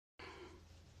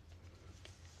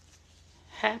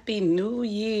Happy New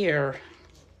Year.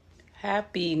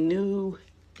 Happy New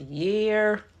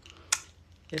Year.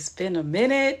 It's been a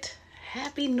minute.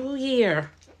 Happy New Year.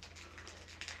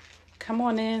 Come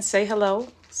on in, say hello.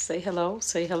 Say hello,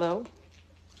 say hello.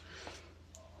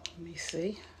 Let me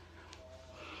see.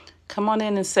 Come on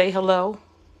in and say hello.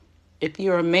 If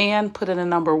you're a man, put in a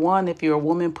number 1. If you're a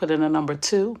woman, put in a number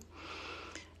 2.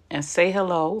 And say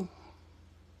hello.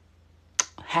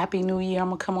 Happy New Year. I'm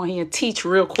going to come on here and teach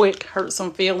real quick. Hurt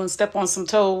some feelings. Step on some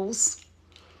toes.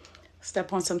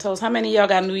 Step on some toes. How many of y'all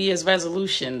got New Year's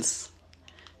resolutions?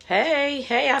 Hey,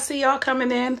 I see y'all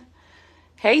coming in.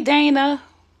 Hey, Dana.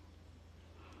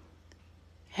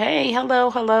 Hey,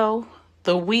 hello.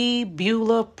 The Wee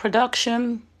Beulah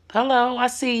production. Hello, I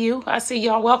see you. I see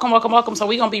y'all. Welcome. So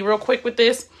we're going to be real quick with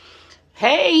this.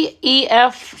 Hey,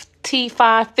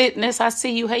 EFT5 Fitness. I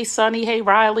see you. Hey, Sonny. Hey,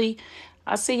 Riley.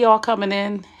 I see y'all coming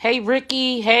in. Hey,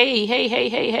 Ricky.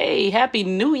 Hey. Happy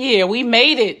New Year. We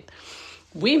made it.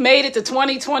 We made it to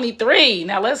 2023.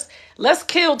 Now let's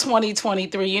kill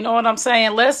 2023. You know what I'm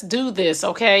saying? Let's do this,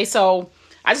 okay? So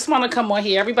I just want to come on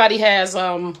here. Everybody has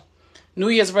New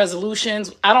Year's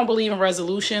resolutions. I don't believe in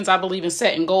resolutions. I believe in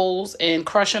setting goals and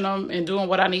crushing them and doing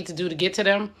what I need to do to get to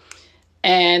them.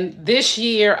 And this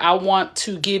year, I want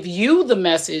to give you the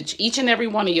message, each and every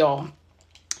one of y'all.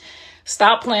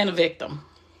 Stop playing the victim.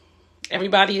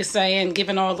 Everybody is saying,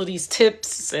 giving all of these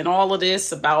tips and all of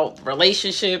this about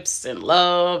relationships and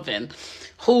love and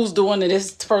who's doing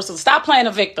this person. Stop playing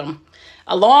the victim.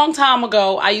 A long time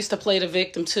ago, I used to play the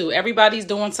victim too. Everybody's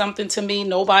doing something to me.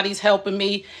 Nobody's helping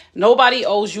me. Nobody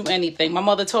owes you anything. My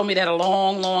mother told me that a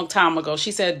long time ago.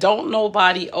 She said, don't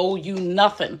nobody owe you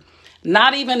nothing.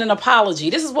 Not even an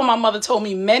apology. This is what my mother told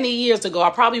me many years ago.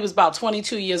 I probably was about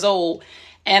 22 years old.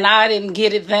 And I didn't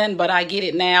get it then, but I get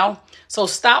it now. So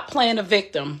stop playing the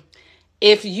victim.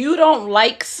 If you don't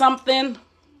like something,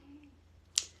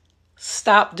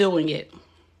 stop doing it.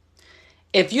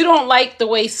 If you don't like the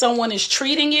way someone is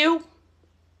treating you,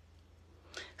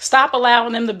 stop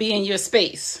allowing them to be in your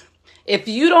space. If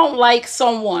you don't like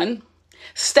someone,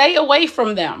 stay away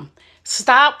from them.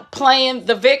 Stop playing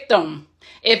the victim.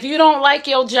 If you don't like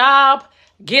your job,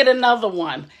 get another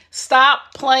one.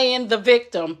 Stop playing the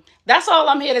victim. That's all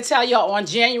I'm here to tell y'all on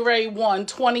January 1,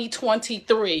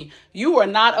 2023. You are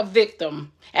not a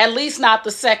victim, at least not the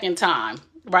second time,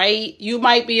 right? You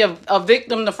might be a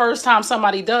victim the first time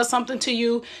somebody does something to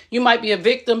you. You might be a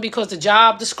victim because the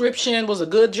job description was a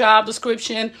good job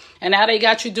description, and now they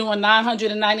got you doing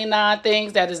 999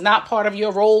 things that is not part of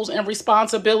your roles and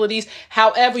responsibilities.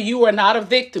 However, you are not a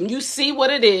victim. You see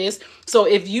what it is. So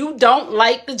if you don't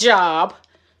like the job,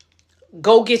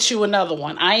 go get you another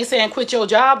one. I ain't saying quit your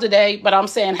job today, but I'm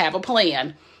saying have a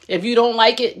plan. If you don't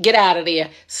like it, get out of there.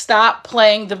 Stop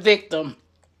playing the victim.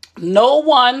 No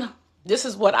one, this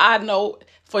is what I know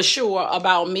for sure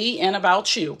about me and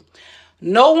about you.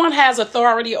 No one has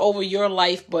authority over your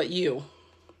life but you.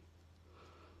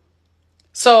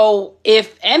 So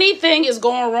if anything is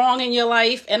going wrong in your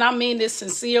life, and I mean this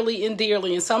sincerely and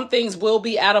dearly, and some things will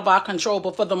be out of our control,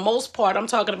 but for the most part, I'm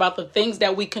talking about the things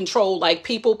that we control, like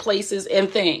people, places, and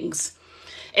things.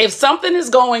 If something is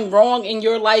going wrong in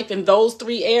your life in those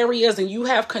 3 areas and you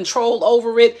have control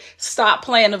over it, stop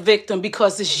playing a victim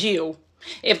because it's you.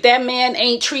 If that man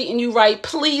ain't treating you right,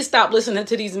 please stop listening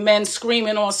to these men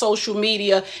screaming on social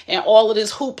media and all of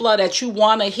this hoopla that you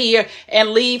want to hear, and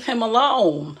leave him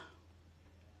alone.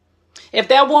 If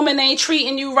that woman ain't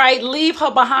treating you right, leave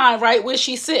her behind right where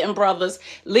she's sitting, brothers.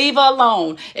 Leave her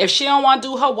alone. If she don't want to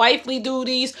do her wifely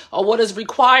duties or what is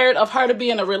required of her to be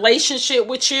in a relationship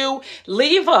with you,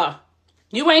 leave her.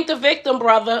 You ain't the victim,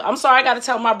 brother. I'm sorry, I got to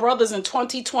tell my brothers in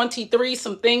 2023,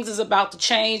 some things is about to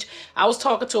change. I was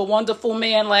talking to a wonderful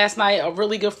man last night, a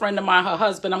really good friend of mine, her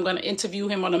husband. I'm going to interview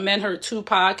him on the Men Heard 2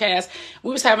 podcast.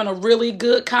 We was having a really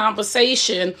good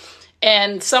conversation.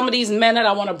 And some of these men that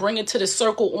I want to bring into the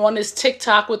circle on this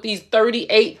TikTok with these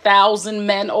 38,000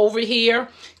 men over here,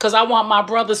 because I want my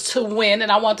brothers to win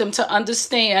and I want them to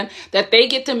understand that they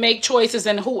get to make choices,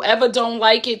 and whoever don't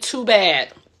like it, too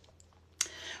bad.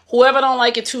 Whoever don't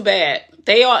like it, too bad.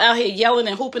 They are out here yelling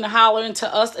and hooping and hollering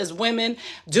to us as women.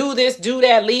 Do this, do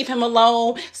that, leave him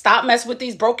alone. Stop messing with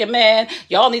these broken men.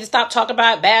 Y'all need to stop talking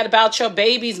bad about your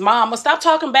baby's mama. Stop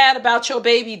talking bad about your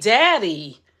baby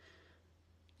daddy.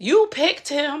 You picked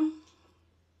him.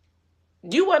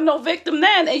 You weren't no victim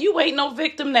then, and you ain't no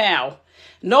victim now.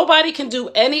 Nobody can do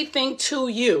anything to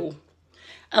you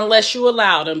unless you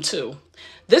allow them to.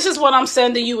 This is what I'm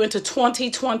sending you into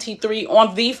 2023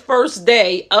 on the first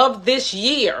day of this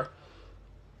year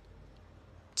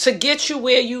to get you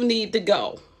where you need to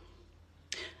go.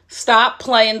 Stop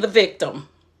playing the victim.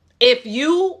 If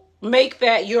you make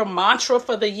that your mantra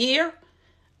for the year,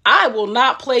 I will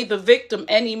not play the victim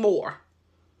anymore.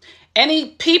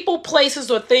 Any people, places,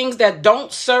 or things that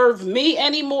don't serve me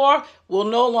anymore will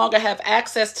no longer have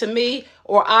access to me,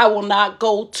 or I will not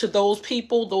go to those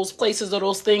people, those places, or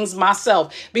those things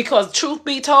myself. Because truth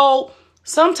be told,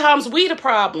 sometimes we the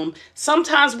problem.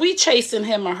 Sometimes we chasing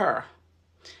him or her.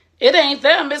 It ain't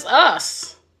them, it's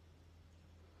us.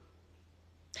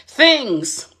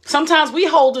 Things. Sometimes we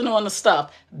holding on to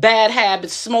stuff. Bad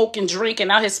habits, smoking, drinking,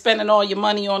 out here spending all your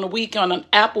money on the weekend on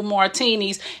apple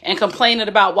martinis and complaining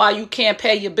about why you can't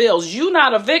pay your bills. You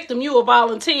not a victim, you a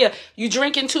volunteer. You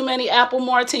drinking too many apple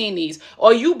martinis,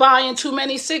 or you buying too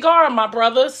many cigars, my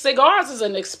brother. Cigars is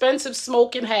an expensive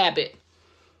smoking habit.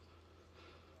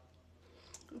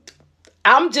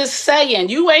 I'm just saying,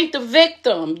 you ain't the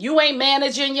victim. You ain't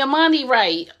managing your money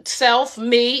right.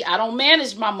 Me, I don't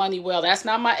manage my money well. That's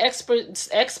not my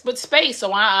expert space.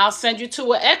 So I'll send you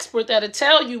to an expert that'll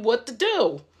tell you what to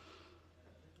do.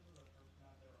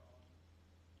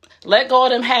 Let go of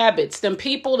them habits, them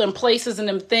people, them places, and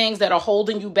them things that are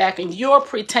holding you back. And you're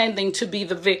pretending to be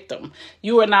the victim.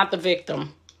 You are not the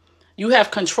victim. You have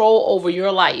control over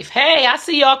your life. Hey, I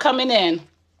see y'all coming in.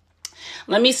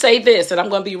 Let me say this, and I'm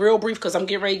going to be real brief because I'm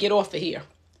getting ready to get off of here.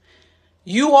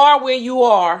 You are where you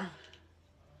are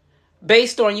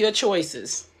based on your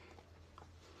choices.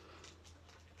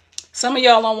 Some of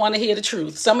y'all don't want to hear the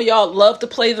truth. Some of y'all love to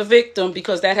play the victim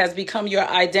because that has become your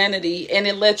identity and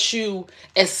it lets you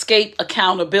escape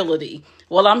accountability.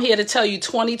 Well, I'm here to tell you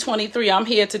 2023, I'm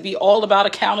here to be all about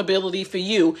accountability for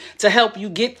you to help you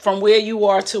get from where you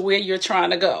are to where you're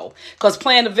trying to go. Because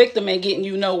playing the victim ain't getting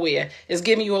you nowhere. It's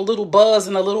giving you a little buzz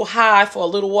and a little high for a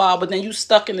little while, but then you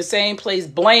stuck in the same place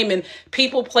blaming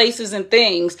people, places, and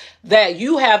things that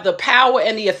you have the power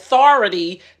and the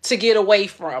authority to get away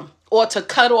from, or to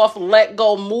cut off, let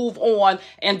go, move on,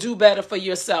 and do better for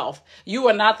yourself. You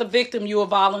are not the victim, you're a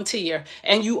volunteer.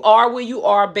 And you are where you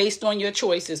are based on your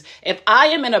choices. If I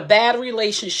am in a bad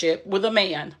relationship with a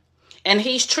man, and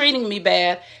he's treating me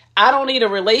bad, I don't need a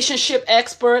relationship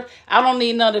expert. I don't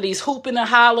need none of these hooping and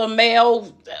holler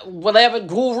male, whatever,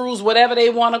 gurus, whatever they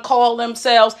want to call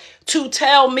themselves, to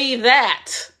tell me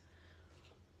that.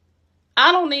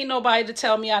 I don't need nobody to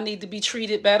tell me I need to be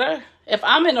treated better. If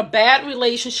I'm in a bad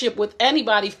relationship with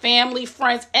anybody, family,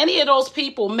 friends, any of those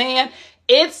people, man,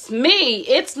 it's me.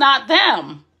 It's not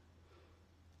them.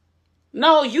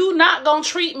 No, you not going to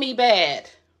treat me bad.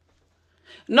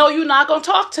 No, you're not going to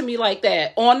talk to me like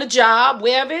that on the job,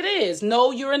 wherever it is.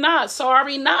 No, you're not.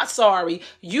 Sorry, not sorry.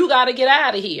 You got to get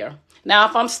out of here. Now,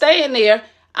 if I'm staying there,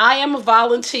 I am a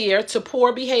volunteer to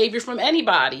poor behavior from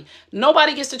anybody.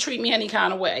 Nobody gets to treat me any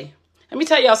kind of way. Let me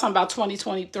tell y'all something about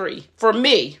 2023. For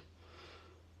me,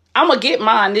 I'm going to get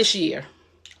mine this year.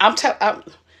 I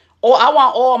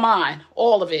want all mine,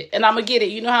 all of it. And I'm going to get it.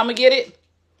 You know how I'm going to get it?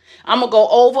 I'm going to go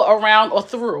over, around, or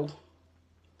through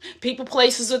people,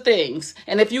 places, or things.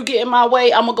 And if you get in my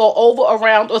way, I'm going to go over,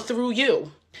 around, or through you.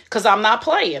 Because I'm not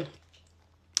playing.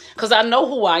 Because I know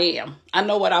who I am. I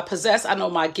know what I possess. I know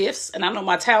my gifts. And I know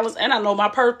my talents. And I know my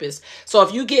purpose. So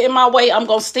if you get in my way, I'm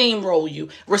going to steamroll you.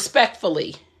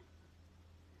 Respectfully.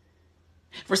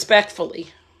 Respectfully.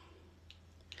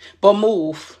 But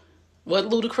move. What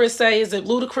Ludacris say is, if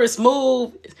Ludacris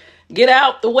move, get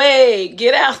out the way.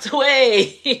 Get out the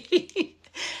way.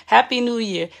 Happy New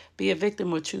Year. Be a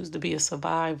victim or choose to be a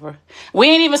survivor. We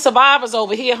ain't even survivors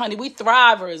over here, honey. We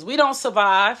thrivers. We don't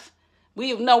survive.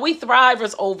 We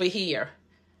thrivers over here.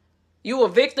 You a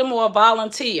victim or a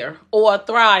volunteer or a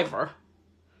thriver.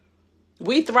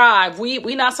 We thrive. We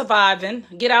not surviving.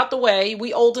 Get out the way.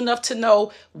 We old enough to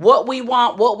know what we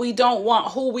want, what we don't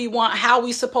want, who we want, how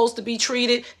we supposed to be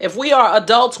treated. If we are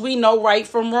adults, we know right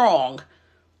from wrong.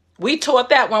 We taught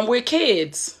that when we're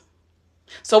kids.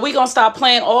 So we're going to stop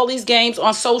playing all these games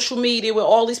on social media with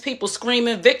all these people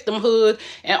screaming victimhood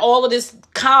and all of this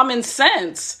common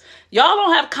sense. Y'all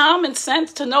don't have common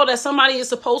sense to know that somebody is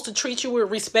supposed to treat you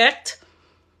with respect.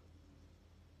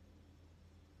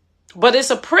 But it's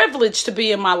a privilege to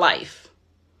be in my life.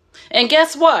 And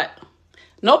guess what?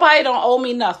 Nobody don't owe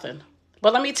me nothing.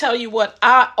 But let me tell you what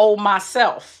I owe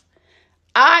myself.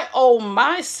 I owe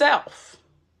myself.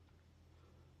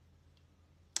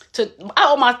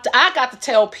 I got to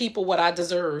tell people what I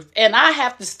deserve. And I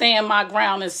have to stand my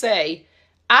ground and say,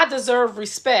 I deserve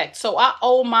respect. So I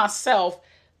owe myself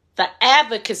the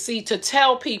advocacy to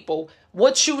tell people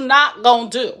what you not gonna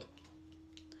do.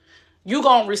 You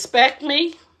gonna respect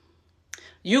me.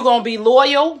 You gonna be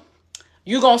loyal.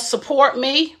 You gonna support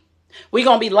me. We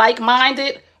gonna be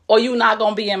like-minded, or you not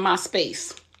gonna be in my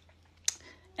space.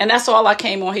 And that's all I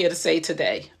came on here to say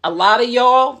today. A lot of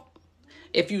y'all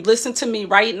If you listen to me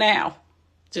right now,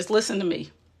 just listen to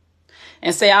me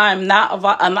and say, I am not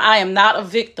a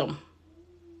victim.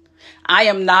 I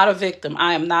am not a victim.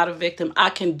 I am not a victim. I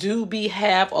can do, be,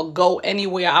 have, or go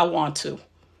anywhere I want to.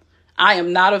 I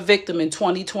am not a victim in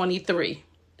 2023.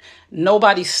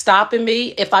 Nobody's stopping me.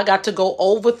 If I got to go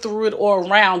over, through it, or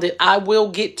around it, I will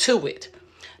get to it.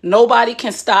 Nobody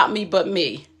can stop me but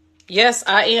me. Yes,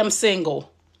 I am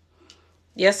single.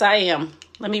 Yes, I am.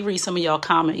 Let me read some of y'all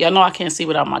comments. Y'all know I can't see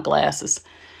without my glasses.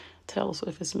 Tell us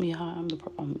if it's me. Hi, I'm the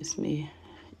problem. It's me.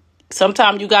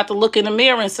 Sometimes you got to look in the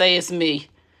mirror and say it's me.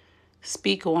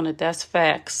 Speak on it. That's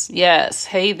facts. Yes.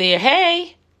 Hey there.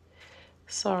 Hey.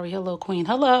 Sorry. Hello, Queen.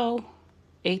 Hello.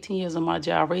 18 years of my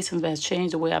job. Racism has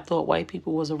changed the way I thought white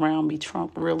people was around me.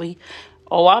 Trump, really?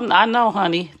 Oh, I know,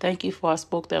 honey. Thank you for I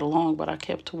spoke that along, but I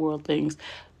kept to world things.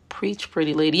 Preach,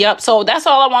 pretty lady. Yep. So that's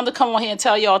all I wanted to come on here and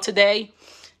tell y'all today.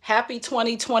 Happy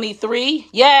 2023.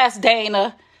 Yes,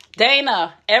 Dana.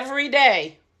 Dana, every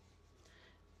day.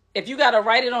 If you got to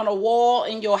write it on a wall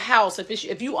in your house,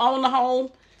 if you own the home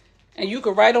and you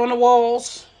could write on the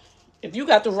walls, if you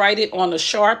got to write it on with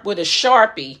a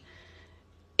Sharpie,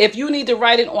 if you need to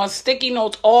write it on sticky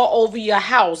notes all over your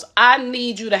house, I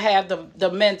need you to have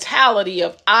the mentality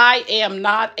of I am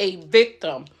not a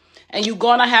victim. And you're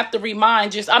going to have to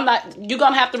remind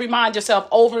yourself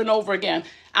over and over again.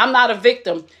 I'm not a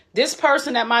victim. This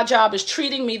person at my job is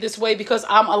treating me this way because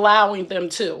I'm allowing them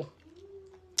to.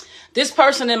 This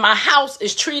person in my house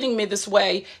is treating me this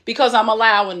way because I'm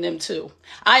allowing them to.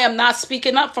 I am not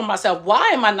speaking up for myself. Why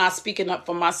am I not speaking up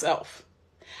for myself?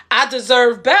 I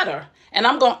deserve better. And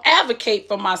I'm going to advocate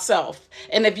for myself.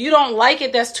 And if you don't like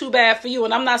it, that's too bad for you.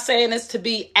 And I'm not saying this to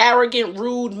be arrogant,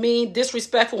 rude, mean,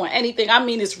 disrespectful, or anything. I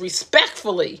mean this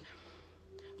respectfully.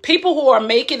 People who are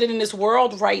making it in this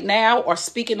world right now are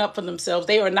speaking up for themselves.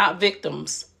 They are not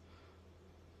victims.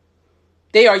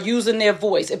 They are using their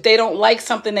voice. If they don't like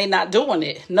something, they're not doing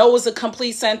it. No is a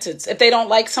complete sentence. If they don't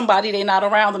like somebody, they're not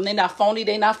around them. They're not phony.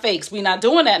 They're not fakes. We're not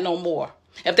doing that no more.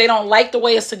 If they don't like the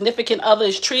way a significant other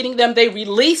is treating them, they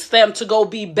release them to go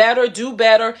be better, do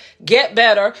better, get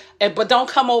better. But don't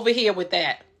come over here with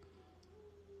that.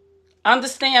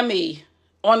 Understand me.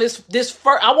 On this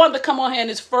first, I wanted to come on here on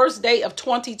this first day of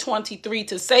 2023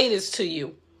 to say this to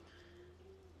you.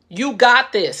 You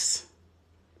got this.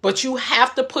 But you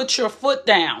have to put your foot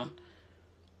down.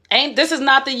 This is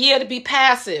not the year to be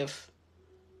passive.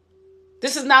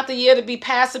 This is not the year to be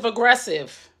passive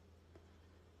aggressive.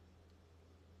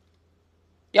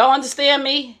 Y'all understand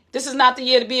me? This is not the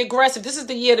year to be aggressive. This is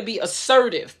the year to be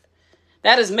assertive.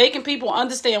 That is making people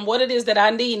understand what it is that I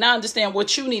need and I understand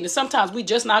what you need. And sometimes we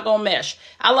just not going to mesh.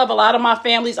 I love a lot of my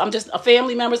families. I'm just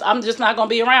family members. I'm just not going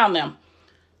to be around them.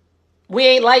 We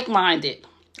ain't like-minded.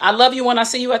 I love you when I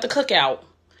see you at the cookout.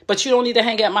 But you don't need to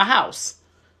hang at my house.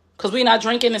 Because we're not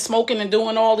drinking and smoking and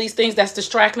doing all these things that's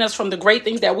distracting us from the great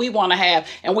things that we want to have.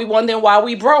 And we wondering why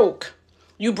we broke.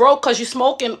 You broke because you're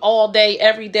smoking all day,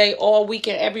 every day, all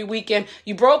weekend, every weekend.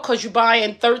 You broke because you're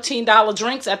buying $13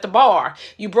 drinks at the bar.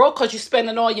 You broke because you're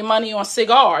spending all your money on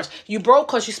cigars. You broke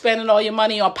because you're spending all your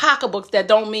money on pocketbooks that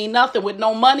don't mean nothing with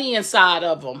no money inside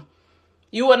of them.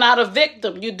 You are not a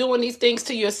victim. You're doing these things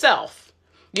to yourself.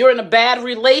 You're in a bad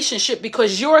relationship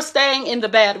because you're staying in the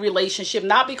bad relationship,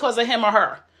 not because of him or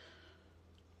her.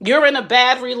 You're in a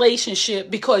bad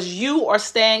relationship because you are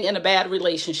staying in a bad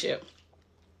relationship.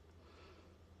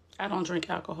 I don't drink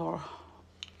alcohol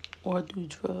or do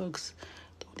drugs.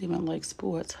 Don't even like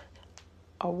sports.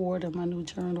 I wore it in my new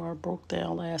journal. I broke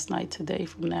down last night, today,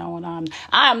 from now on.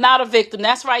 I am not a victim.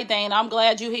 That's right, Dane. I'm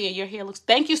glad you're here. You're here.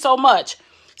 Thank you so much.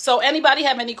 So anybody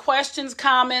have any questions,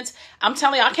 comments? I'm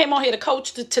telling you, I came on here to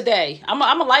coach today. I'm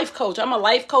a life coach. I'm a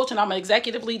life coach and I'm an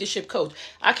executive leadership coach.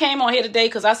 I came on here today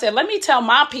because I said, let me tell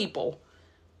my people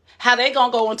how they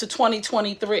going to go into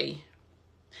 2023.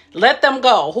 Let them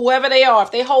go, whoever they are.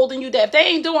 If they holding you down, if they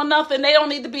ain't doing nothing, they don't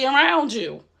need to be around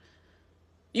you.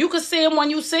 You can see them when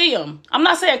you see them. I'm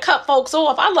not saying cut folks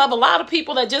off. I love a lot of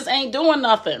people that just ain't doing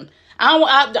nothing.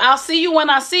 I'll see you when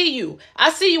I see you.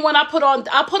 I see you when I put on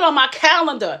my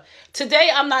calendar. Today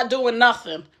I'm not doing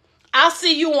nothing. I'll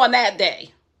see you on that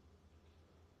day.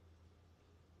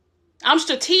 I'm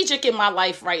strategic in my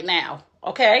life right now,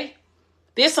 okay?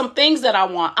 There's some things that I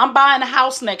want. I'm buying a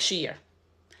house next year.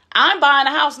 I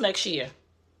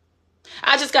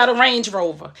just got a Range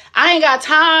Rover. I ain't got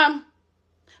time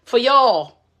for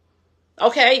y'all.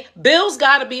 Okay? Bills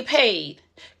got to be paid.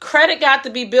 Credit got to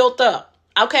be built up.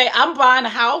 Okay? I'm buying a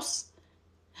house.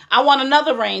 I want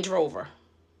another Range Rover.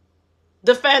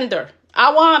 Defender.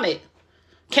 I want it.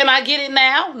 Can I get it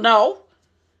now? No.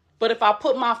 But if I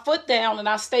put my foot down and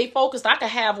I stay focused, I can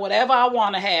have whatever I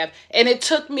want to have. And it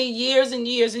took me years and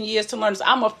years and years to learn this.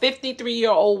 I'm a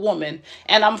 53-year-old woman,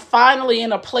 and I'm finally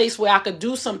in a place where I could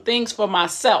do some things for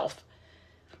myself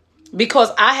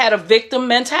because I had a victim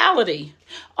mentality.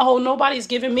 Oh, nobody's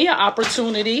giving me an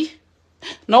opportunity.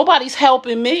 Nobody's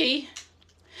helping me.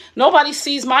 Nobody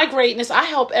sees my greatness. I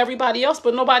help everybody else,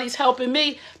 but nobody's helping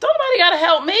me. Don't nobody got to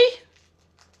help me.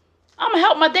 I'm going to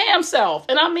help my damn self.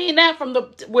 And I mean that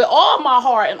with all my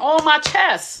heart and all my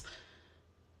chest.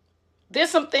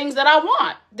 There's some things that I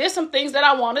want. There's some things that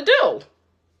I want to do.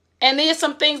 And there's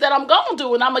some things that I'm going to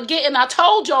do. And I'm going to get, and I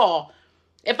told y'all,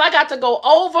 if I got to go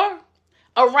over,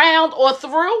 around, or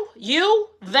through you,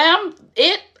 them,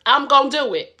 it, I'm going to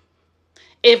do it.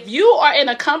 If you are in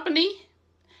a company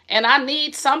and I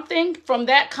need something from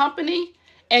that company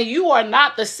and you are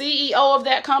not the CEO of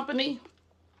that company,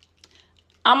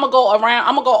 I'm going to go around.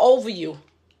 I'm going to go over you.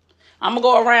 I'm going to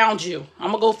go around you.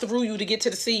 I'm going to go through you to get to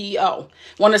the CEO.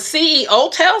 When the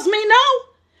CEO tells me no,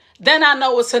 then I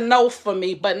know it's a no for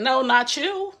me. But no, not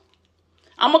you.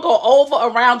 I'm going to go over,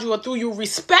 around you, or through you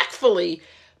respectfully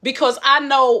because I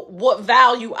know what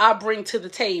value I bring to the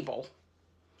table.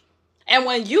 And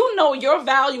when you know your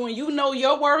value and you know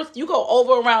your worth, you go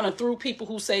over, around, and through people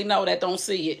who say no, that don't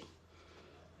see it.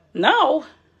 No,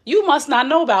 you must not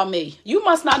know about me. You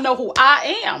must not know who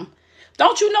I am.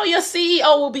 Don't you know your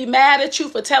CEO will be mad at you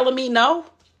for telling me no?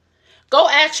 Go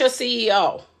ask your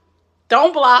CEO.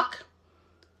 Don't block.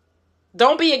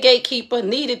 Don't be a gatekeeper.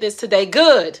 Needed this today.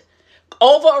 Good.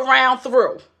 Over, around,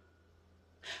 through.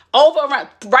 Over, around.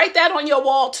 Write that on your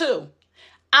wall too.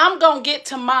 I'm going to get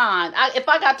to mine. If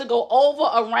I got to go over,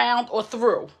 around, or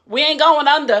through. We ain't going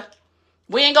under.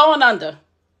 We ain't going under.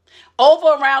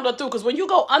 Over, around, or through. Because when you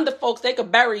go under, folks, they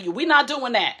could bury you. We're not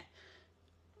doing that.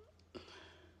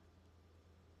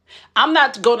 I'm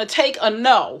not going to take a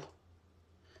no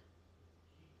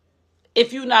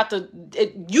if you're not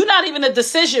even a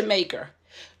decision maker.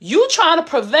 You trying to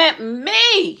prevent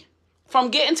me from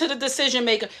getting to the decision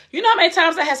maker. You know how many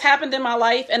times that has happened in my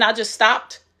life and I just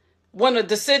stopped when the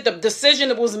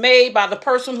decision was made by the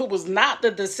person who was not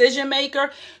the decision maker?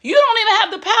 You don't even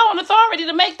have the power and authority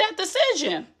to make that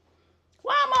decision.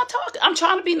 Why am I talking? I'm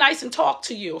trying to be nice and talk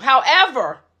to you.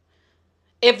 However,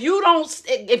 if you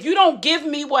don't give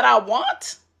me what I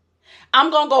want,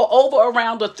 I'm going to go over,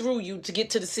 around, or through you to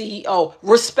get to the CEO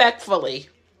respectfully.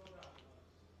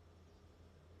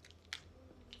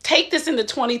 Take this into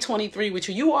 2023 with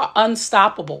you. You are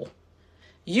unstoppable.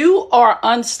 You are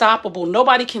unstoppable.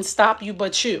 Nobody can stop you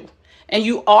but you. And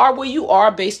you are where you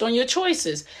are based on your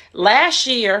choices. Last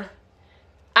year,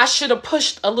 I should have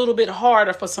pushed a little bit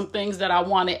harder for some things that I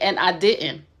wanted, and I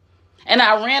didn't. And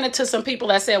I ran into some people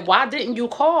that said, why didn't you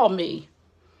call me?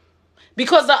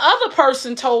 Because the other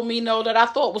person told me no that I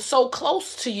thought was so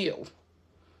close to you.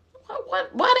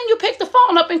 Why didn't you pick the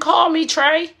phone up and call me,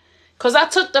 Trey? Because I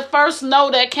took the first no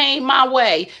that came my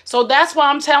way. So that's why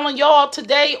I'm telling y'all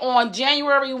today on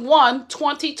January 1,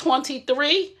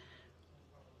 2023,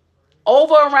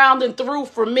 over, around, and through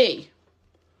for me.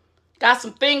 Got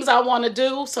some things I want to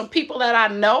do, some people that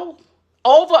I know.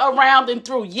 Over, around, and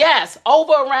through. Yes,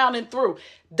 over, around, and through.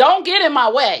 Don't get in my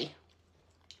way.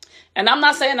 And I'm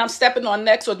not saying I'm stepping on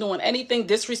necks or doing anything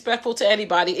disrespectful to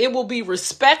anybody. It will be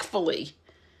respectfully.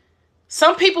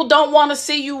 Some people don't want to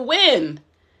see you win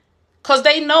because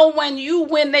they know when you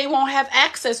win, they won't have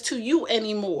access to you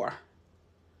anymore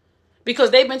because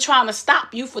they've been trying to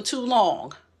stop you for too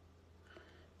long.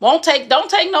 Don't take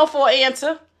no for an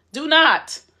answer. Do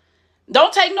not.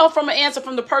 Don't take no from an answer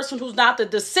from the person who's not the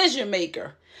decision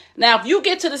maker. Now, if you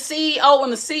get to the CEO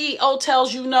and the CEO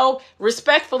tells you no,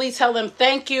 respectfully tell them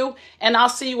thank you, and I'll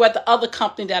see you at the other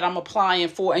company that I'm applying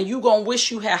for, and you're going to wish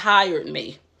you had hired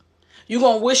me. You're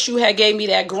going to wish you had gave me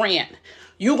that grant.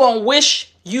 You're going to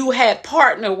wish you had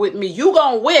partnered with me. You're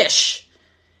going to wish.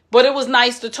 But it was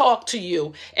nice to talk to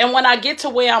you. And when I get to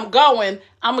where I'm going,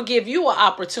 I'm going to give you an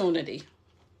opportunity.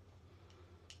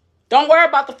 Don't worry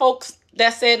about the folks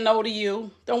that said no to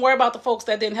you. Don't worry about the folks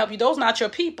that didn't help you. Those are not your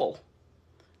people.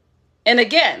 And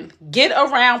again, get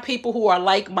around people who are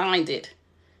like-minded.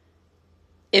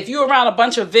 If you're around a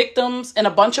bunch of victims and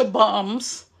a bunch of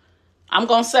bums, I'm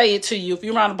going to say it to you. If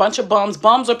you're around a bunch of bums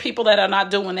are people that are not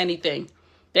doing anything.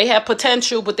 They have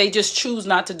potential, but they just choose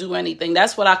not to do anything.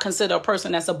 That's what I consider a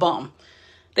person that's a bum.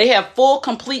 They have full,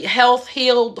 complete health,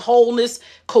 healed, wholeness,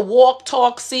 could walk,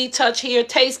 talk, see, touch, hear,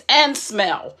 taste, and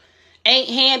smell. Ain't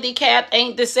handicapped,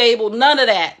 ain't disabled, none of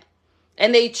that.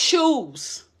 And they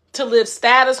choose to live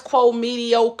status quo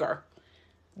mediocre.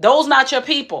 Those not your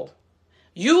people.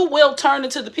 You will turn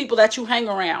into the people that you hang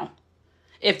around.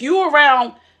 If you're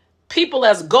around people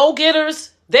as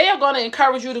go-getters, they are going to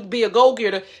encourage you to be a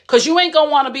go-getter because you ain't going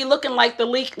to want to be looking like the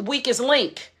weakest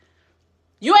link.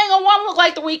 You ain't going to want to look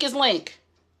like the weakest link.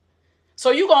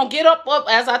 So you going to get up,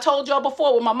 as I told y'all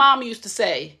before, what my mom used to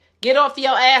say, get off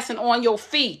your ass and on your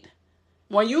feet.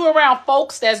 When you around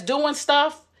folks that's doing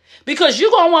stuff, because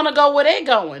you're going to want to go where they're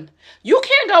going. You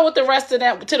can't go with the rest of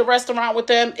them to the restaurant with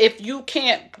them if you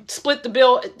can't split the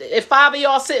bill. If 5 of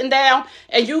y'all sitting down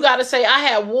and you got to say, I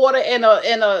had water and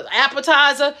a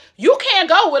appetizer, you can't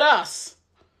go with us.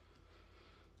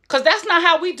 Because that's not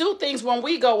how we do things when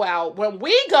we go out. When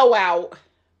we go out,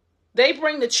 they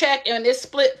bring the check and it's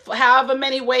split for however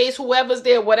many ways, whoever's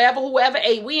there, whoever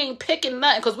ate. We ain't picking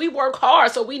nothing because we work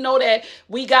hard, so we know that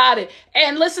we got it.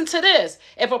 And listen to this.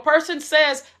 If a person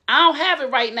says, I don't have it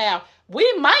right now,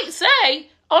 we might say,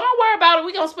 oh, don't worry about it.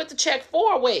 We're going to split the check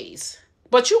 4 ways.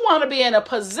 But you want to be in a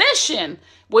position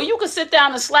where you can sit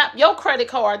down and slap your credit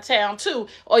card down too,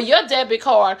 or your debit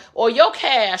card, or your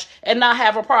cash, and not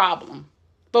have a problem.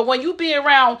 But when you be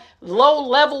around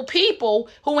low-level people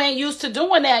who ain't used to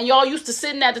doing that, and y'all used to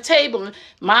sitting at the table, and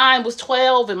mine was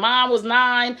 12, and mine was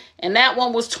 9, and that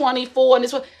one was 24, and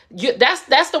this one,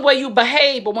 that's the way you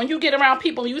behave. But when you get around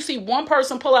people, and you see one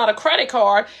person pull out a credit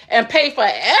card and pay for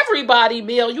everybody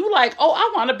meal, you like, oh,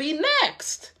 I want to be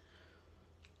next.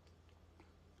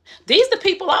 These the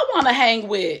people I want to hang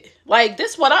with. Like,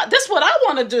 this what I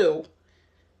want to do.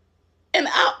 And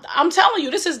I'm telling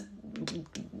you, this is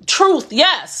truth,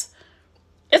 yes.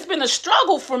 It's been a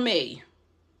struggle for me.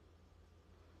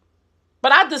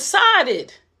 But I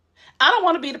decided I don't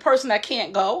want to be the person that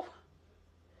can't go.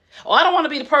 Or I don't want to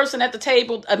be the person at the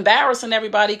table embarrassing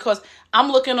everybody because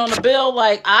I'm looking on the bill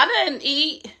like I didn't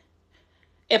eat.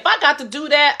 If I got to do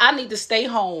that, I need to stay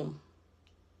home.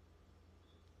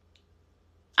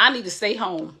 I need to stay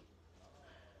home.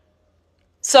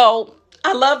 So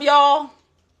I love y'all.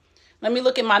 Let me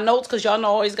look at my notes because y'all know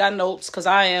I always got notes because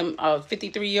I am a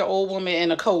 53-year-old woman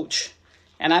and a coach.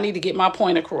 And I need to get my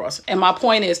point across. And my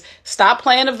point is, stop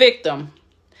playing a victim.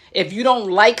 If you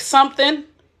don't like something,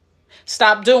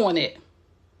 stop doing it.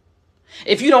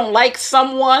 If you don't like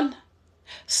someone,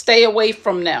 stay away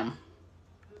from them.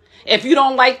 If you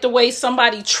don't like the way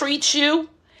somebody treats you,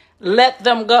 let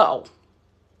them go.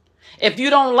 If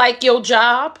you don't like your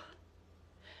job,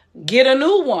 get a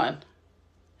new one.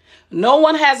 No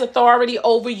one has authority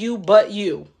over you but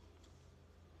you.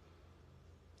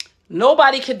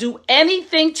 Nobody can do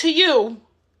anything to you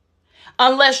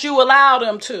unless you allow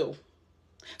them to.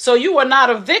 So you are not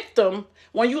a victim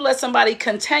when you let somebody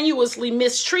continuously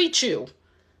mistreat you.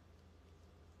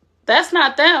 That's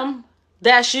not them.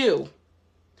 That's you.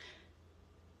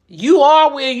 You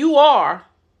are where you are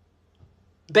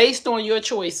based on your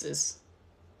choices.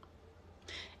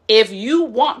 If you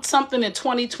want something in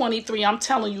 2023, I'm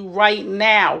telling you right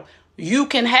now, you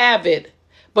can have it.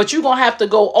 But you're going to have to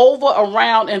go over,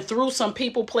 around, and through some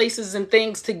people, places, and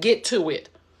things to get to it.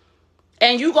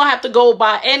 And you're going to have to go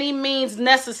by any means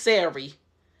necessary.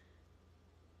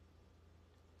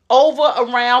 Over,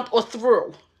 around, or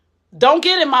through. Don't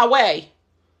get in my way.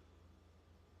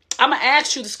 I'm going to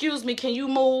ask you, excuse me, can you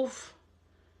move?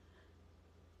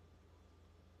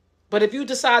 But if you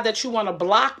decide that you want to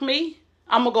block me,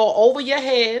 I'm going to go over your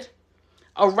head,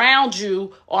 around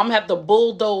you, or I'm going to have to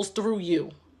bulldoze through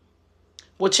you.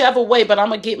 Whichever way, but I'm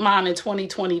going to get mine in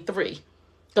 2023.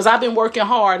 Because I've been working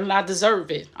hard and I deserve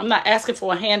it. I'm not asking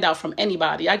for a handout from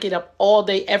anybody. I get up all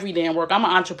day, every day and work. I'm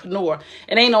an entrepreneur.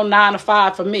 It ain't no 9 to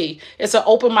 5 for me. It's a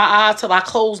open my eyes till I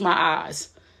close my eyes.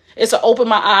 It's a open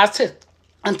my eyes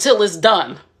until it's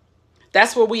done.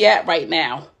 That's where we at right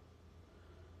now.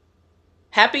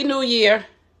 Happy New Year.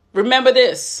 Remember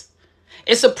this.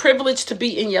 It's a privilege to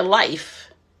be in your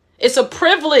life. It's a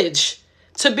privilege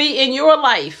to be in your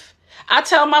life. I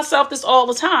tell myself this all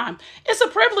the time. It's a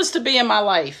privilege to be in my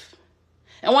life.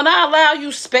 And when I allow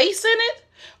you space in it,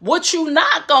 what you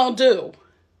not gonna do?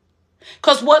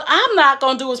 Because what I'm not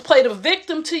gonna do is play the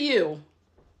victim to you.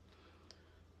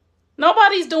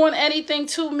 Nobody's doing anything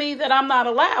to me that I'm not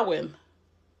allowing.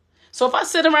 So if I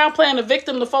sit around playing the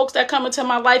victim to folks that come into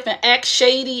my life and act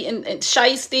shady and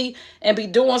shysty and be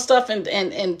doing stuff and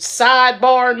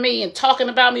sidebarring me and talking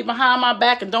about me behind my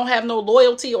back and don't have no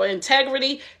loyalty or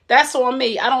integrity, that's on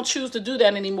me. I don't choose to do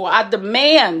that anymore. I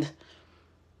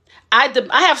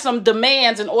have some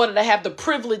demands in order to have the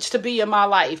privilege to be in my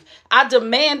life. I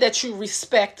demand that you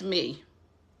respect me.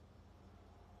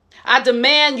 I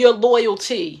demand your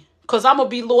loyalty because I'm going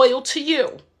to be loyal to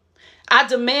you. I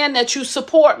demand that you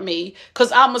support me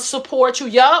because I'm going to support you.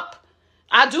 Yup,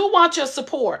 I do want your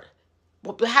support.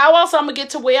 How else I'm going to get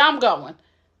to where I'm going?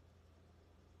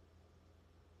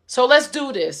 So let's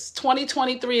do this.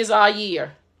 2023 is our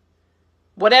year.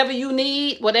 Whatever you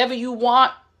need, whatever you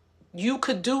want, you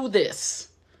could do this.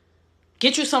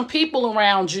 Get you some people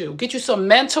around you. Get you some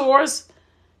mentors.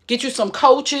 Get you some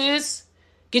coaches.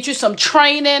 Get you some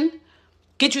training.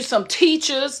 Get you some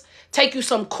teachers. Take you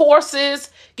some courses.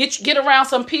 Get around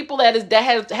some people that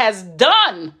has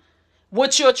done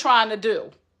what you're trying to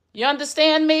do. You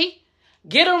understand me?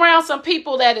 Get around some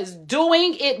people that is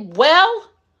doing it well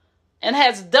and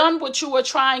has done what you were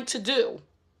trying to do.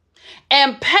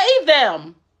 And pay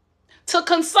them to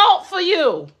consult for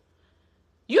you.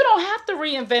 You don't have to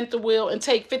reinvent the wheel and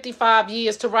take 55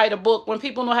 years to write a book when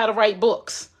people know how to write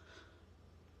books.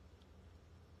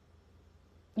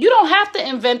 You don't have to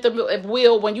invent the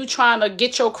wheel when you're trying to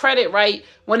get your credit right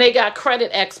when they got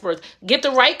credit experts. Get the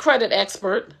right credit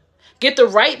expert. Get the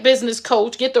right business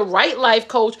coach. Get the right life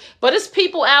coach. But it's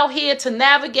people out here to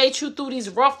navigate you through these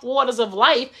rough waters of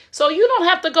life so you don't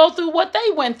have to go through what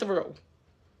they went through.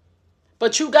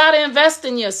 But you got to invest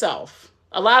in yourself.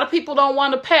 A lot of people don't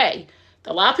want to pay.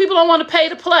 A lot of people don't want to pay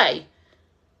to play.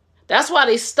 That's why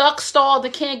they stuck, stalled,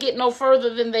 and can't get no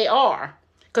further than they are.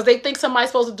 Because they think somebody's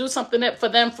supposed to do something for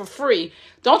them for free.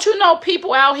 Don't you know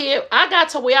people out here, I got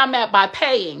to where I'm at by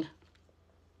paying.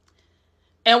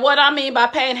 And what I mean by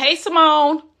paying, hey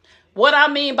Simone, what I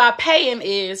mean by paying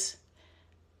is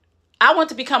I want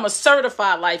to become a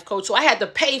certified life coach. So I had to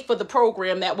pay for the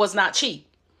program that was not cheap.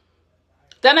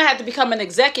 Then I had to become an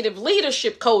executive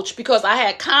leadership coach because I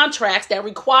had contracts that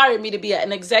required me to be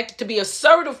a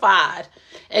certified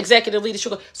executive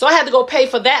leadership coach. So I had to go pay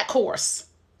for that course.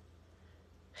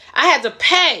 I had to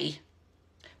pay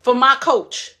for my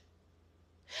coach.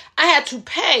 I had to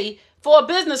pay for a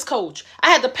business coach. I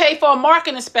had to pay for a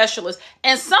marketing specialist.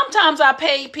 And sometimes I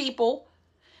paid people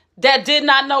that did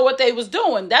not know what they was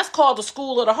doing. That's called the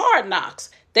school of the hard knocks.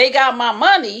 They got my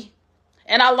money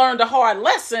and I learned a hard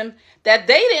lesson that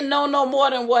they didn't know no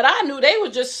more than what I knew. They were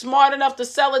just smart enough to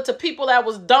sell it to people that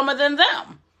was dumber than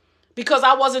them because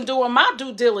I wasn't doing my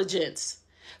due diligence.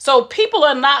 So people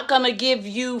are not going to give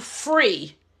you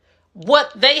free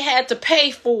what they had to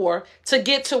pay for to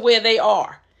get to where they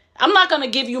are. I'm not going to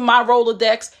give you my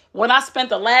Rolodex when I spent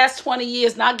the last 20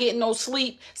 years not getting no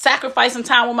sleep, sacrificing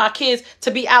time with my kids to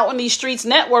be out in these streets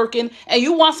networking, and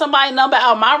you want somebody's number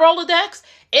out of my Rolodex?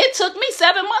 It took me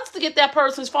 7 months to get that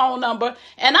person's phone number,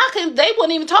 and they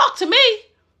wouldn't even talk to me.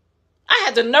 I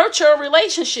had to nurture a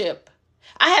relationship.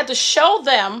 I had to show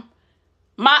them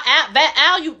that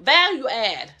value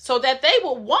add so that they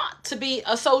will want to be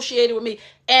associated with me.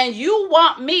 And you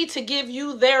want me to give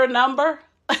you their number?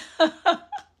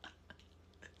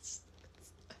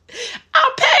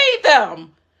 I paid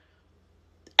them.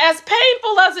 As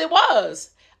painful as it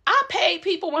was, I paid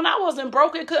people when I wasn't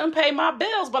broke and couldn't pay my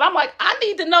bills. But I'm like, I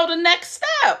need to know the next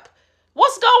step.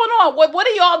 What's going on? What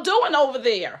are y'all doing over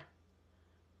there?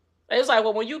 It was like,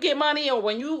 well, when you get money or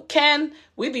when you can,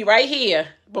 we be right here.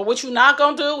 But what you not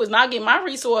going to do is not get my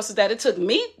resources that it took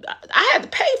me. I had to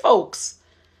pay folks.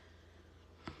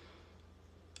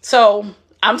 So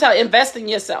I'm telling you, invest in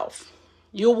yourself.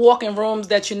 You'll walk in rooms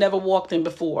that you never walked in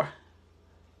before.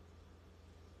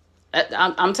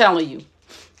 I'm telling you,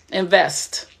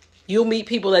 invest. You'll meet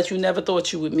people that you never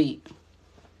thought you would meet.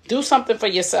 Do something for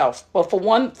yourself. But for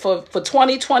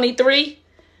 2023,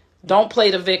 don't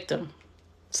play the victim.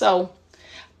 So,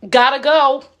 gotta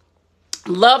go.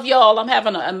 Love y'all. I'm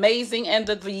having an amazing end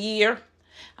of the year.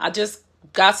 I just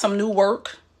got some new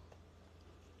work.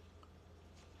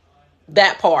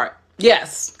 That part.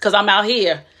 Yes, because I'm out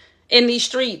here in these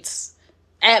streets,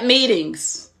 at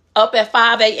meetings, up at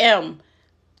 5 a.m.,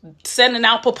 sending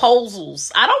out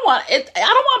proposals. I don't want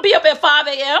to be up at 5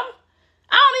 a.m.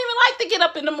 I don't even like to get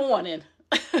up in the morning.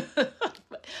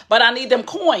 But I need them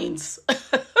coins.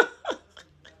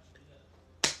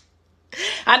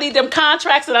 I need them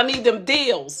contracts and I need them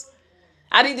deals.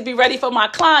 I need to be ready for my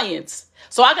clients.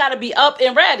 So I got to be up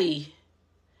and ready.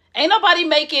 Ain't nobody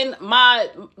making my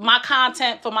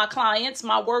content for my clients,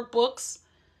 my workbooks,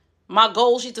 my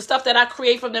goal sheets, the stuff that I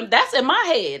create for them. That's in my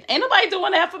head. Ain't nobody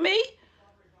doing that for me.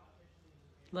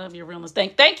 Love your realness.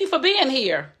 Thank you for being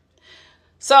here.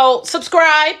 So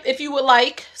subscribe if you would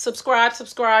like. Subscribe.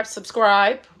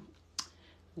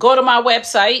 Go to my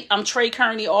website. I'm Trey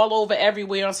Kearney all over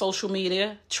everywhere on social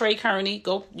media. Trey Kearney.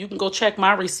 You can go check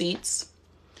my receipts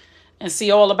and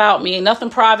see all about me. Ain't nothing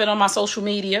private on my social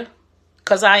media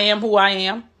because I am who I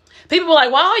am. People are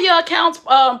like, why are your accounts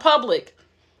public?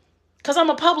 Because I'm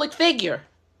a public figure.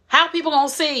 How people going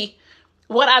to see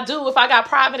what I do if I got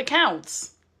private accounts?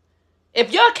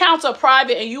 If your accounts are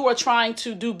private and you are trying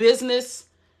to do business,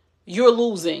 you're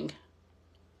losing.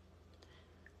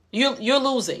 You're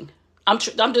losing.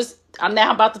 I'm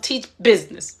now about to teach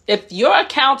business. If your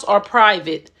accounts are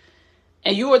private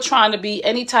and you are trying to be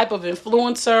any type of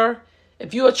influencer,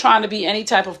 if you are trying to be any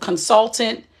type of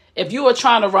consultant, if you are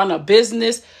trying to run a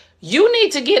business, you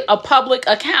need to get a public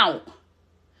account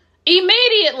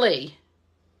immediately.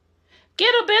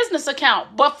 Get a business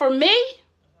account. But for me,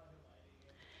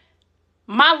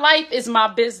 my life is my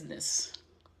business.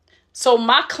 So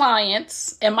my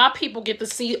clients and my people get to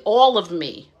see all of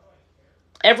me.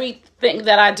 Everything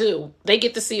that I do, they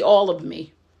get to see all of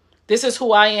me. This is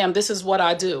who I am. This is what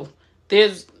I do.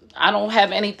 I don't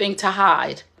have anything to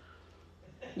hide.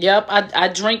 Yep, I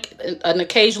drink an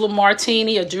occasional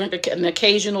martini, I drink an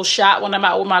occasional shot when I'm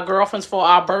out with my girlfriends for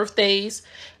our birthdays.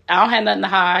 I don't have nothing to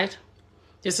hide.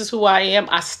 This is who I am.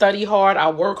 I study hard.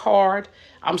 I work hard.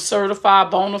 I'm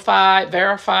certified, bona fide,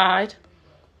 verified.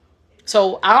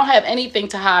 So I don't have anything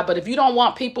to hide. But if you don't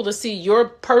want people to see your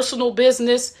personal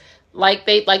business, like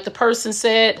the person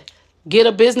said, get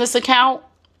a business account.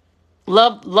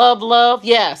 Love.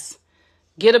 Yes.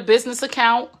 Get a business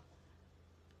account.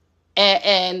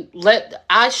 And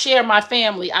I share my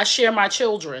family. I share my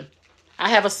children. I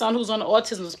have a son who's on the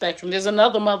autism spectrum. There's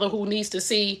another mother who needs to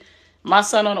see my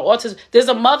son on the autism. There's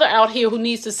a mother out here who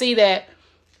needs to see that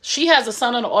she has a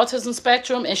son on the autism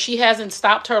spectrum and she hasn't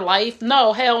stopped her life.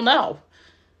 No, hell no.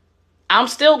 I'm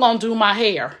still going to do my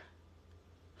hair.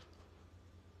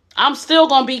 I'm still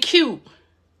going to be cute.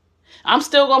 I'm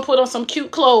still going to put on some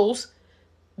cute clothes.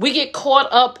 We get caught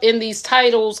up in these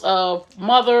titles of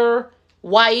mother,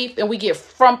 wife, and we get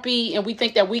frumpy and we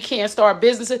think that we can't start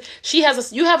businesses. You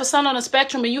have a son on the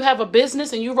spectrum and you have a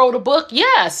business and you wrote a book.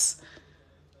 Yes,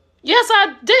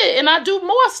 I did. And I do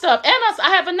more stuff. And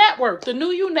I have a network, the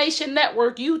New You Nation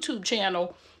Network YouTube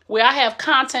channel, where I have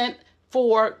content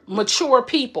for mature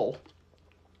people,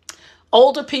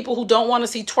 older people who don't want to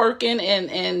see twerking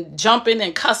and jumping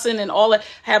and cussing and all that.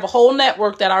 I have a whole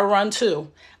network that I run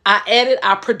too. I edit,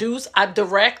 I produce, I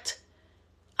direct.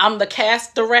 I'm the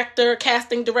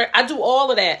casting director. I do all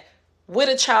of that with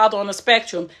a child on the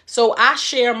spectrum. So I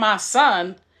share my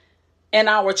son and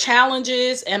our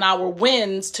challenges and our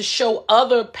wins to show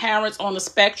other parents on the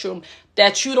spectrum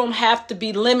that you don't have to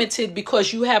be limited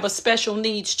because you have a special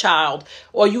needs child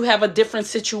or you have a different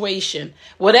situation.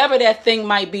 Whatever that thing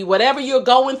might be, whatever you're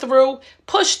going through,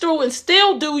 push through and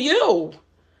still do you.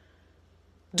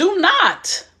 Do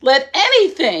not let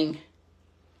anything.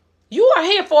 You are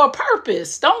here for a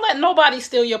purpose. Don't let nobody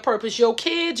steal your purpose. Your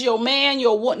kids, your man,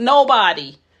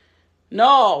 nobody.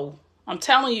 No, I'm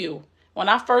telling you. When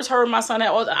I first heard my son,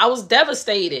 I was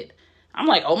devastated. I'm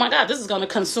like, oh my God, this is going to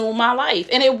consume my life.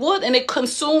 And it would, and it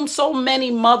consumed so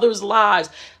many mothers' lives.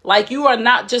 Like, you are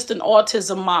not just an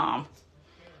autism mom.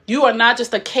 You are not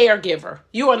just a caregiver.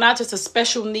 You are not just a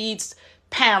special needs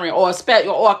parent or a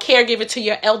caregiver to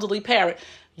your elderly parent.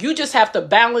 You just have to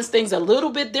balance things a little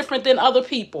bit different than other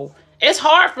people. It's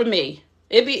hard for me.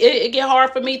 It get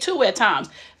hard for me too at times.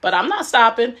 But I'm not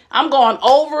stopping. I'm going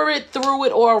over it, through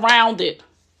it, or around it.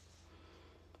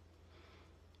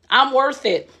 I'm worth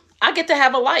it. I get to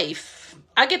have a life.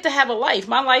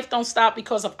 My life don't stop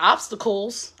because of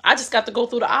obstacles. I just got to go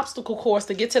through the obstacle course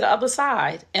to get to the other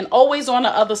side. And always on the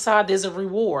other side, there's a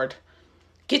reward.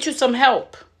 Get you some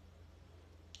help.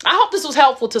 I hope this was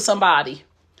helpful to somebody.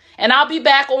 And I'll be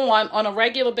back on a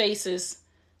regular basis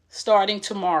starting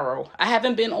tomorrow. I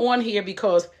haven't been on here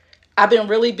because I've been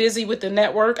really busy with the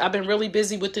network. I've been really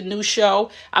busy with the new show.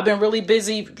 I've been really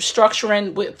busy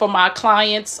structuring for my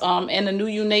clients and the New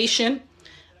You Nation.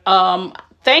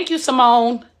 Thank you,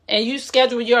 Simone. And you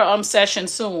schedule your session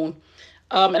soon.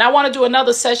 And I want to do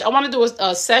another session. I want to do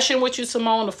a session with you,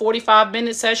 Simone, a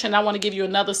 45-minute session. I want to give you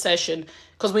another session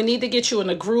because we need to get you in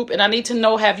a group. And I need to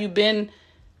know, have you been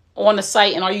on the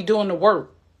site and are you doing the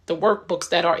workbooks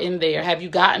that are in there? Have you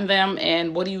gotten them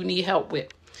and what do you need help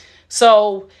with?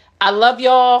 So I love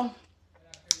y'all.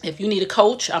 If you need a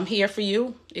coach, I'm here for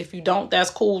you. If you don't, that's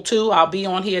cool too. I'll be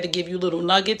on here to give you little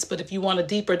nuggets. But if you want a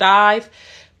deeper dive,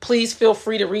 please feel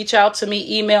free to reach out to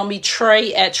me. Email me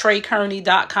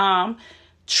Trey@TreyKearney.com.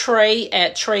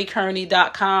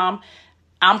 Trey@TreyKearney.com.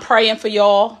 I'm praying for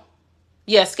y'all.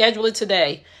 Yeah, schedule it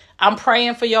today. I'm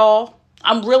praying for y'all.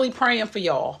 I'm really praying for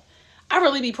y'all. I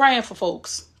really be praying for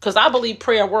folks because I believe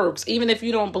prayer works. Even if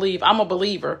you don't believe, I'm a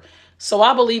believer. So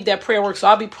I believe that prayer works. So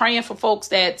I'll be praying for folks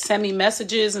that send me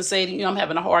messages and say, I'm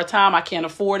having a hard time. I can't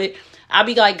afford it. I'll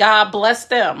be like, God bless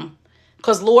them.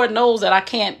 Because Lord knows that I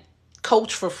can't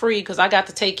coach for free because I got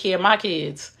to take care of my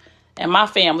kids and my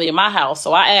family and my house.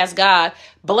 So I ask God,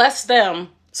 bless them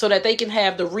so that they can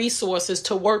have the resources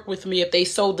to work with me if they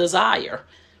so desire.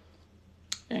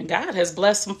 And God has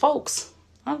blessed some folks.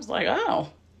 I was like, oh,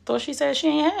 thought she said she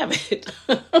ain't have it.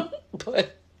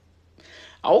 But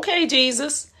okay,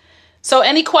 Jesus. So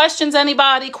any questions,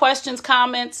 anybody? Questions,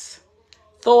 comments,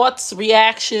 thoughts,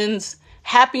 reactions?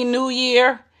 Happy New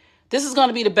Year. This is going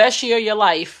to be the best year of your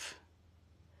life.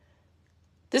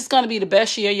 This is going to be the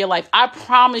best year of your life. I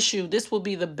promise you, this will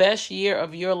be the best year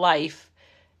of your life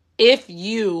if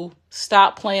you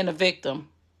stop playing the victim.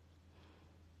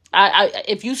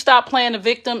 If you stop playing the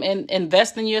victim and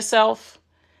invest in yourself,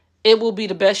 it will be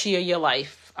the best year of your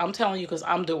life. I'm telling you, because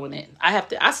I'm doing it.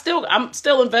 I'm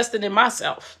still invested in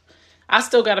myself. I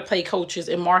still got to pay coaches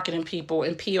and marketing people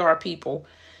and PR people.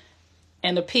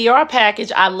 And the PR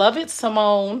package, I love it,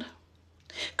 Simone.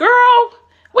 Girl,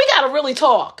 we got to really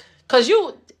talk. Because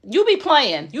you be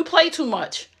playing. You play too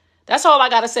much. That's all I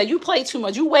got to say. You play too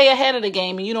much. You way ahead of the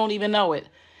game and you don't even know it.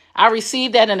 I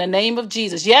received that in the name of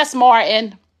Jesus. Yes,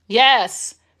 Martin.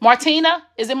 Yes. Martina?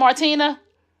 Is it Martina?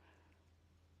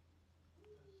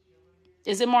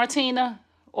 Is it Martina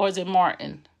or is it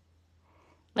Martin?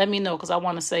 Let me know, because I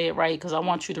want to say it right, because I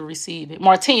want you to receive it.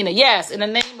 Martina, yes. In the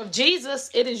name of Jesus,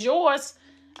 it is yours.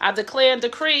 I declare and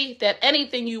decree that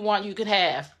anything you want, you could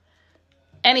have.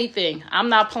 Anything. I'm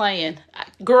not playing.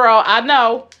 Girl, I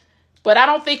know. But I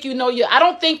don't think you know I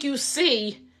don't think you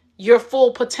see your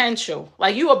full potential.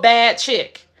 Like, you a bad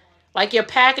chick. Like, your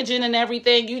packaging and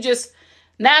everything. You just,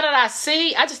 now that I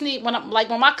see, I just need, when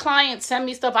my clients send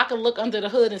me stuff, I can look under the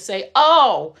hood and say,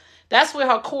 oh, that's where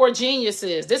her core genius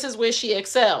is. This is where she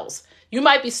excels. You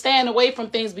might be staying away from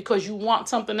things because you want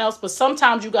something else, but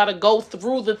sometimes you got to go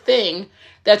through the thing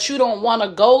that you don't want to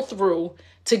go through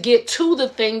to get to the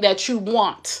thing that you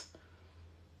want.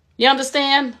 You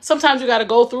understand? Sometimes you got to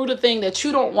go through the thing that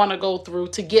you don't want to go through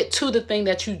to get to the thing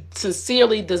that you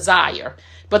sincerely desire.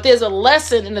 But there's a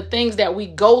lesson in the things that we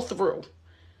go through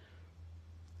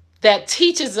that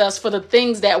teaches us for the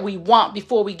things that we want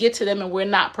before we get to them and we're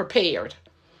not prepared.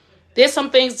 There's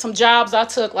some things, some jobs I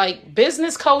took, like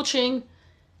business coaching.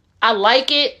 I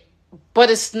like it, but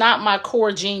it's not my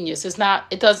core genius. It's not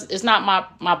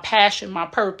my passion, my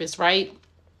purpose, right?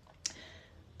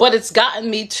 But it's gotten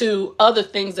me to other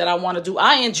things that I want to do.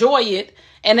 I enjoy it.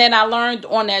 And then I learned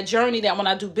on that journey that when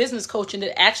I do business coaching,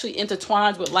 it actually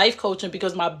intertwines with life coaching,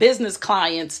 because my business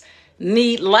clients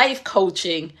need life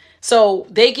coaching. So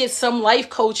they get some life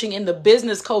coaching in the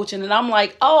business coaching. And I'm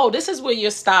like, oh, this is where your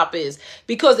stop is.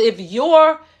 Because if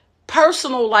your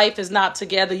personal life is not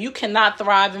together, you cannot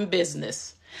thrive in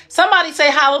business. Somebody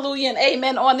say hallelujah and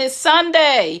amen on this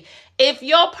Sunday. If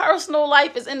your personal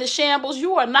life is in the shambles,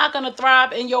 you are not going to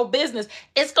thrive in your business.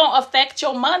 It's going to affect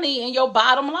your money and your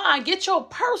bottom line. Get your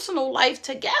personal life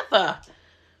together.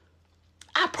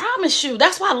 I promise you,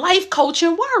 that's why life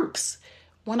coaching works.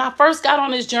 When I first got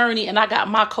on this journey and I got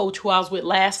my coach who I was with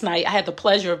last night, I had the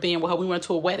pleasure of being with her. We went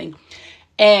to a wedding.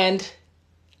 And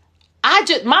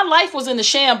my life was in the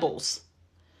shambles.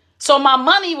 So my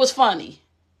money was funny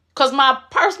because my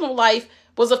personal life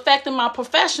was affecting my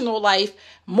professional life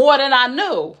more than I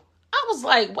knew. I was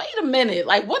like, wait a minute,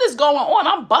 like, what is going on?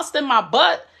 I'm busting my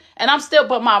butt and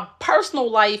but my personal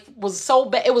life was so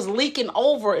bad. It was leaking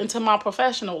over into my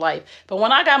professional life. But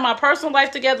when I got my personal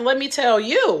life together, let me tell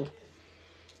you,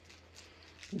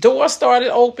 doors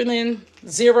started opening,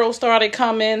 zero started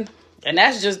coming, and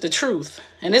that's just the truth.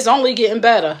 And it's only getting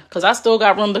better because I still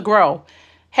got room to grow.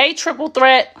 Hey, Triple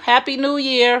Threat, Happy New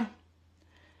Year.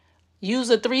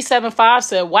 User 375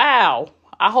 said, wow,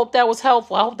 I hope that was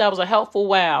helpful. I hope that was a helpful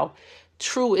wow.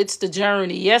 True, it's the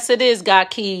journey. Yes, it is, Got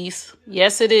Keys.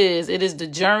 Yes, it is. It is the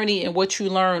journey and what you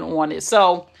learn on it.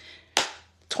 So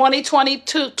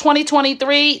 2022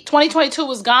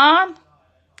 is gone.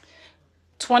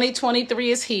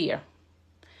 2023 is here.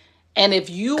 And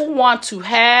if you want to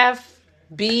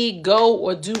go,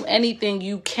 or do anything,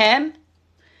 you can.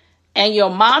 And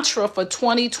your mantra for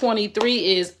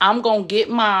 2023 is, I'm going to get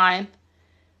mine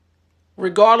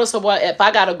regardless of what, if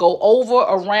I got to go over,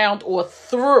 around, or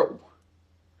through.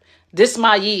 This is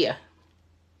my year.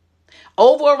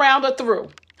 Over, around, or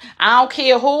through. I don't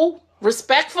care who.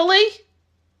 Respectfully,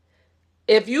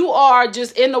 if you are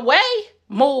just in the way,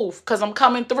 move, because I'm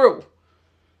coming through.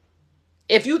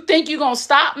 If you think you're going to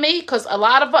stop me, because a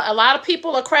lot of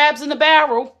people are crabs in the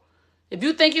barrel. If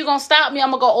you think you're going to stop me, I'm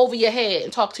going to go over your head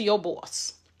and talk to your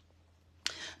boss.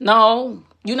 No,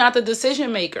 you're not the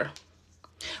decision maker.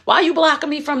 Why are you blocking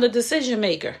me from the decision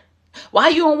maker? Why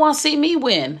you don't want to see me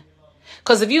win?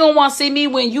 Because if you don't want to see me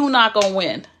win, you're not going to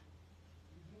win.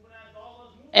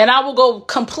 And I will go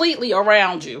completely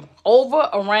around you. Over,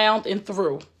 around, and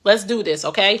through. Let's do this,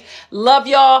 okay? Love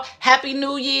y'all. Happy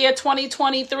New Year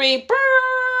 2023. Brr!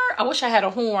 I wish I had a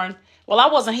horn. Well, I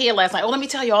wasn't here last night. Oh, let me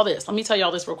tell y'all this. Let me tell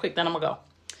y'all this real quick, then I'm going to go.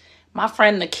 My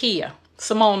friend Nakia,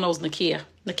 Simone knows Nakia.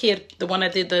 Nakia, the one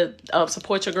that did the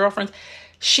Support Your Girlfriends,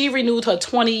 she renewed her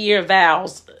 20-year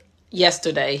vows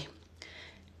yesterday.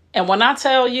 And when I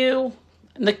tell you,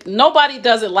 nobody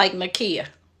does it like Nakia.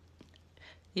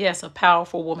 Yes, a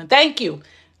powerful woman. Thank you.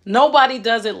 Nobody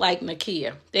does it like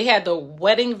Nakia. They had the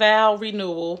wedding vow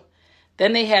renewal,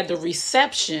 then they had the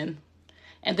reception,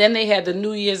 and then they had the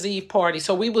New Year's Eve party.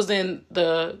 So we was in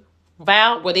the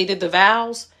vow where they did the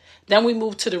vows. Then we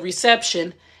moved to the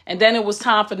reception, and then it was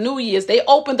time for New Year's. They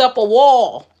opened up a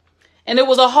wall, and it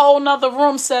was a whole nother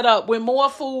room set up with more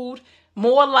food,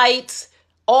 more lights,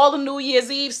 all the New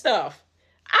Year's Eve stuff.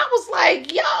 I was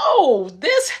like, yo,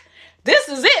 this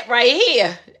is it right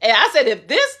here. And I said, if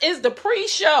this is the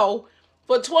pre-show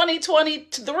for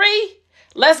 2023,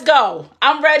 let's go.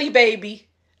 I'm ready, baby.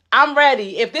 I'm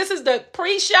ready. If this is the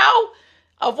pre-show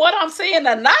of what I'm seeing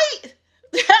tonight,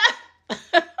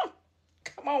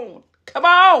 come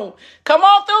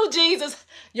on through, Jesus.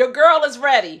 Your girl is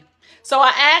ready. So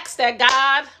I asked that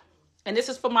God, and this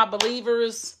is for my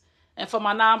believers and for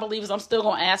my non-believers, I'm still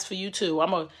going to ask for you too.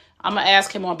 I'm going to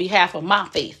ask him on behalf of my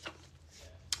faith.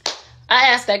 I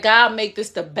ask that God make this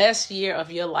the best year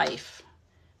of your life,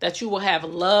 that you will have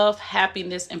love,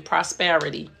 happiness, and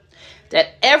prosperity,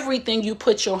 that everything you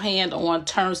put your hand on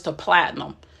turns to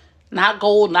platinum, not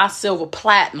gold, not silver,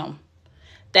 platinum,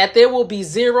 that there will be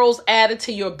zeros added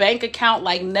to your bank account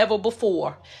like never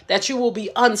before, that you will be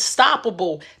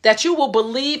unstoppable, that you will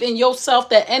believe in yourself,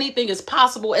 that anything is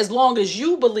possible as long as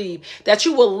you believe, that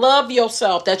you will love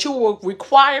yourself, that you will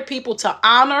require people to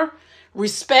honor,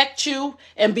 respect you,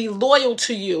 and be loyal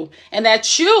to you, and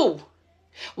that you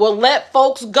will let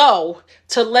folks go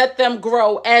to let them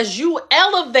grow. As you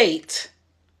elevate,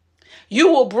 you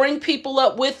will bring people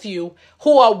up with you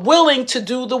who are willing to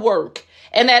do the work,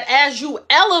 and that as you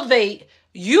elevate,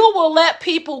 you will let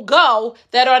people go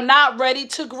that are not ready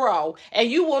to grow,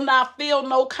 and you will not feel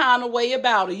no kind of way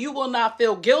about it. You will not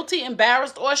feel guilty,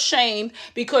 embarrassed, or ashamed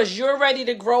because you're ready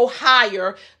to grow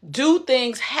higher, do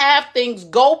things, have things,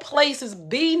 go places,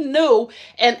 be new,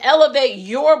 and elevate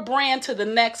your brand to the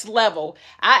next level.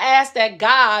 I ask that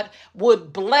God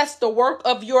would bless the work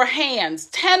of your hands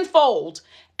tenfold,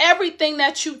 everything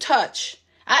that you touch.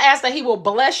 I ask that he will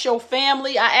bless your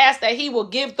family. I ask that he will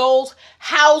give those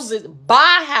houses,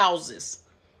 buy houses,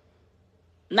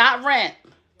 not rent,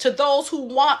 to those who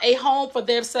want a home for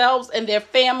themselves and their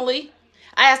family.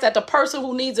 I ask that the person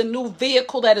who needs a new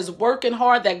vehicle that is working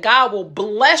hard, that God will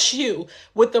bless you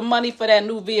with the money for that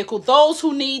new vehicle. Those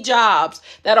who need jobs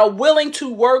that are willing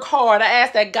to work hard, I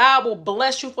ask that God will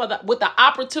bless you with the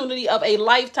opportunity of a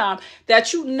lifetime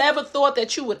that you never thought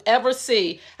that you would ever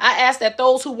see. I ask that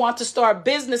those who want to start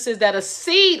businesses, that a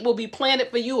seed will be planted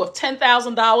for you of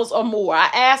 $10,000 or more. I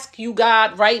ask you,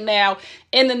 God, right now,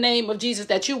 in the name of Jesus,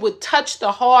 that you would touch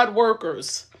the hard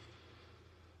workers.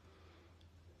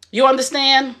 You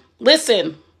understand?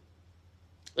 Listen,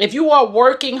 if you are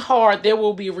working hard, there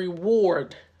will be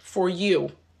reward for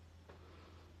you.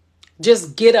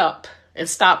 Just get up and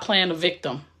stop playing the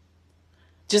victim.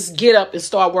 Just get up and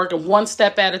start working one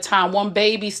step at a time, one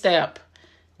baby step.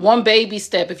 One baby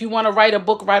step. If you want to write a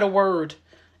book, write a word.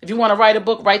 If you want to write a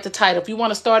book, write the title. If you want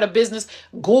to start a business,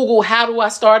 Google, how do I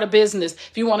start a business?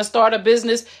 If you want to start a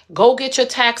business, go get your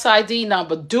tax ID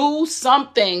number. Do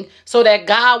something so that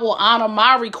God will honor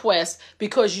my request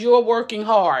because you're working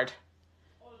hard.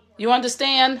 You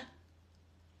understand?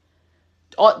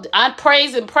 I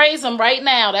praise him right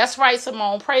now. That's right,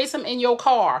 Simone. Praise him in your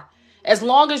car. As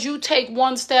long as you take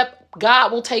one step,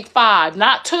 God will take 5,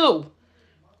 not 2.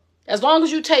 As long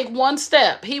as you take one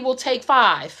step, he will take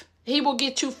 5. He will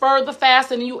get you further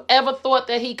faster than you ever thought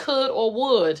that he could or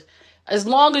would, as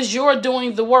long as you're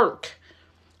doing the work.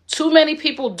 Too many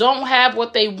people don't have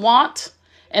what they want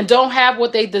and don't have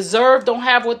what they deserve, don't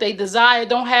have what they desire,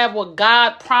 don't have what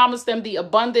God promised them, the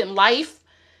abundant life,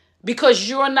 because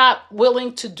you're not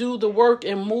willing to do the work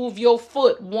and move your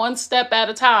foot one step at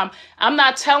a time. I'm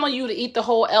not telling you to eat the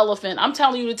whole elephant. I'm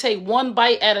telling you to take one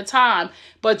bite at a time,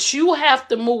 but you have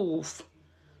to move.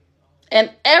 And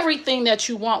everything that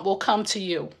you want will come to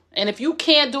you. And if you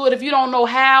can't do it, if you don't know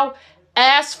how,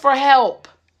 ask for help.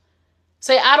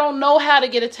 Say, I don't know how to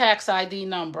get a tax ID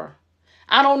number.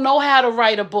 I don't know how to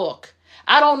write a book.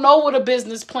 I don't know what a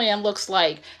business plan looks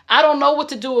like. I don't know what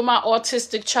to do with my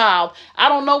autistic child. I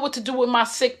don't know what to do with my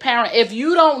sick parent. If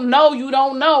you don't know, you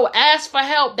don't know. Ask for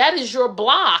help. That is your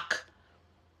block.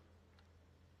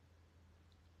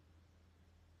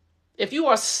 If you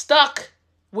are stuck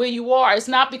where you are, it's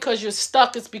not because you're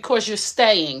stuck, it's because you're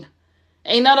staying.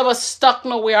 Ain't none of us stuck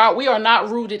nowhere. We are not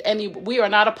rooted we are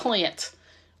not a plant.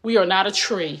 We are not a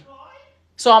tree.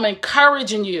 So I'm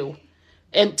encouraging you.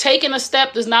 And taking a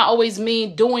step does not always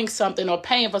mean doing something or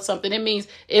paying for something. It means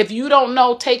if you don't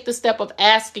know, take the step of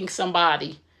asking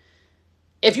somebody.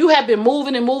 If you have been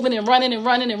moving and moving and running and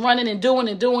running and running and doing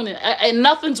and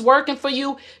nothing's working for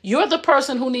you, you're the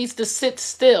person who needs to sit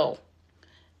still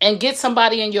and get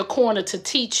somebody in your corner to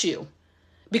teach you.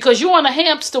 Because you're on a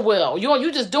hamster wheel. You're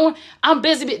just doing, I'm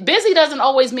busy. Busy doesn't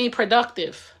always mean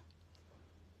productive.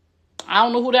 I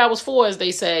don't know who that was for, as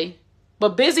they say.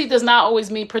 But busy does not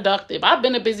always mean productive. I've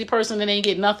been a busy person and ain't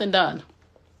get nothing done.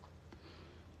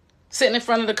 Sitting in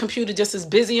front of the computer just as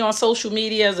busy on social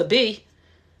media as a bee.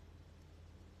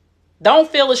 Don't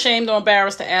feel ashamed or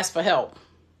embarrassed to ask for help.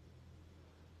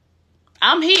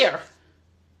 I'm here.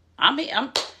 I'm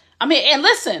here. And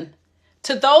listen,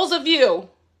 to those of you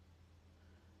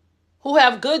who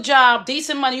have good job,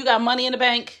 decent money, you got money in the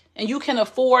bank, and you can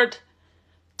afford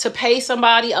to pay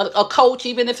somebody, a coach,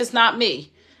 even if it's not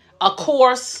me, a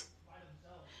course,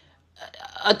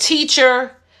 a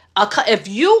teacher, if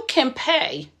you can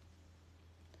pay,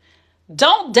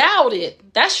 don't doubt it.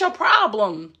 That's your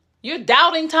problem. You're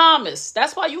doubting Thomas.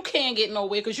 That's why you can't get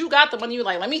nowhere, because you got the money. You're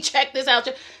like, let me check this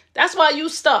out. That's why you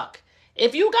stuck.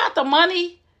 If you got the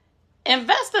money,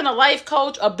 invest in a life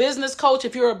coach, a business coach.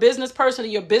 If you're a business person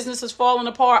and your business is falling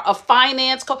apart, a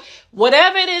finance coach,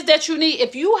 whatever it is that you need.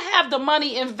 If you have the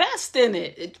money, invest in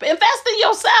it. Invest in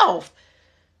yourself.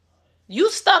 You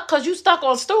stuck because you stuck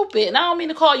on stupid. And I don't mean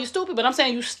to call you stupid, but I'm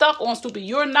saying you stuck on stupid.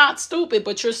 You're not stupid,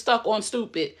 but you're stuck on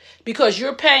stupid because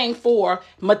you're paying for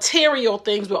material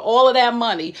things with all of that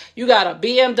money. You got a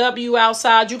BMW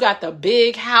outside. You got the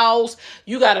big house.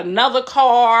 You got another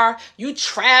car. You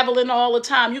traveling all the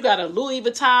time. You got a Louis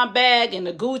Vuitton bag and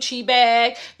a Gucci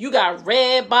bag. You got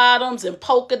red bottoms and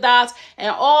polka dots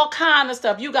and all kind of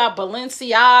stuff. You got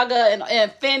Balenciaga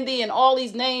and Fendi and all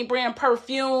these name brand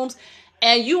perfumes.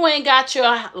 And you ain't got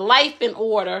your life in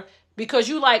order because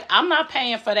you like, I'm not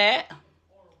paying for that.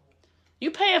 You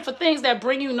paying for things that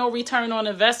bring you no return on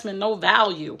investment, no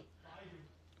value.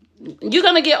 You're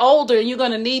going to get older and you're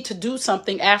going to need to do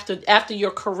something after your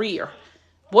career.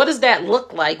 What does that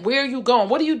look like? Where are you going?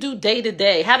 What do you do day to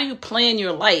day? How do you plan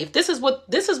your life? This is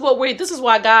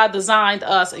why God designed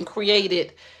us and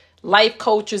created life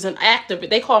coaches and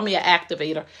activators. They call me an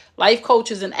activator. Life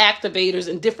coaches and activators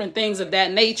and different things of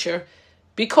that nature.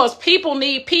 Because people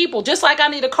need people, just like I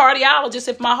need a cardiologist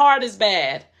if my heart is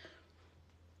bad.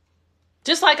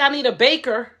 Just like I need a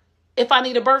baker if I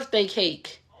need a birthday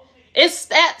cake. It's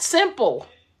that simple.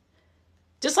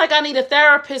 Just like I need a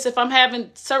therapist if I'm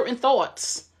having certain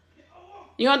thoughts.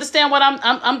 You understand what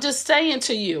I'm just saying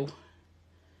to you?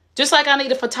 Just like I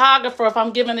need a photographer if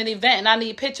I'm giving an event and I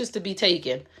need pictures to be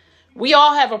taken. We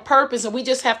all have a purpose and we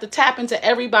just have to tap into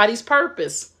everybody's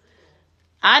purpose.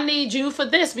 I need you for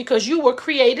this because you were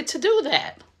created to do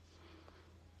that.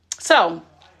 So,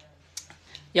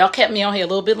 y'all kept me on here a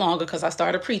little bit longer because I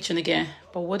started preaching again.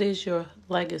 But what is your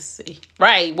legacy?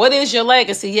 Right. What is your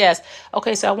legacy? Yes.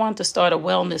 Okay, so I wanted to start a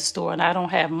wellness store and I don't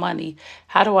have money.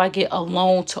 How do I get a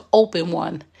loan to open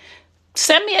one?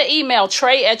 Send me an email,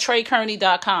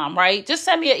 trey@treykearney.com, right? Just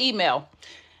send me an email.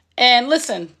 And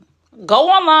listen, go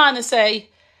online and say,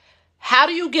 how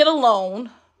do you get a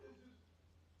loan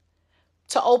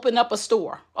to open up a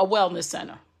store, a wellness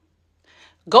center?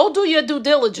 Go do your due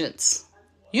diligence.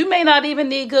 You may not even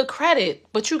need good credit,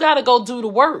 but you got to go do the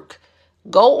work.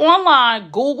 Go online,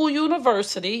 Google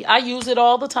University. I use it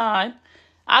all the time.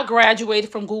 I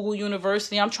graduated from Google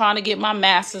University. I'm trying to get my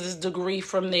master's degree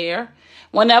from there.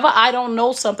 Whenever I don't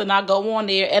know something, I go on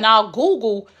there and I'll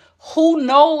Google who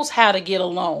knows how to get a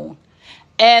loan.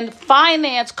 And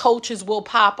finance coaches will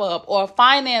pop up or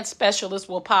finance specialists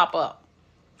will pop up.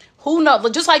 Who knows?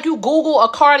 Just like you Google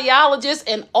a cardiologist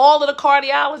and all of the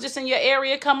cardiologists in your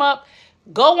area come up,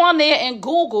 go on there and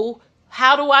Google,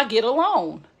 how do I get a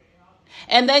loan?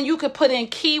 And then you could put in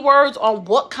keywords on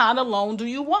what kind of loan do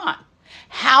you want?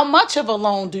 How much of a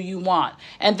loan do you want?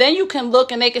 And then you can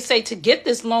look and they can say, to get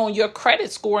this loan, your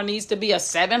credit score needs to be a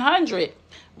 700.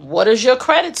 What does your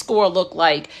credit score look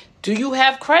like? Do you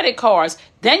have credit cards?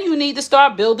 Then you need to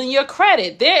start building your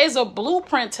credit. There is a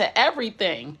blueprint to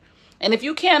everything. And if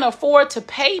you can't afford to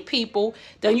pay people,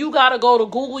 then you got to go to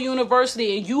Google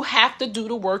University and you have to do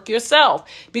the work yourself.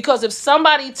 Because if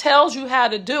somebody tells you how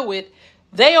to do it,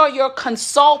 they are your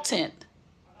consultant.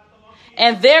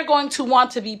 And they're going to want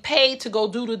to be paid to go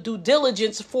do the due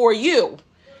diligence for you.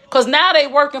 Because now they're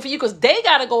working for you because they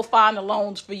got to go find the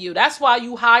loans for you. That's why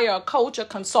you hire a coach, a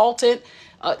consultant,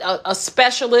 a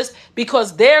specialist,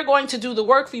 because they're going to do the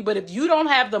work for you. But if you don't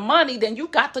have the money, then you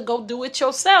got to go do it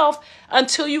yourself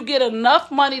until you get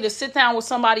enough money to sit down with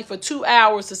somebody for 2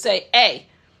 hours to say, hey,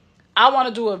 I want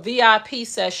to do a VIP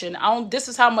session. This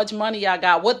is how much money I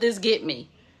got. What this get me?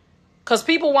 Because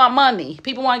people want money.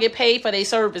 People want to get paid for their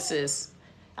services.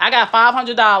 I got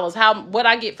 $500. What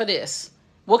I get for this?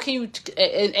 What can you,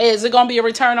 is it going to be a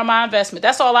return on my investment?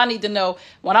 That's all I need to know.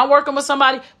 When I'm working with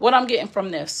somebody, what I'm getting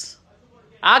from this.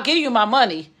 I'll give you my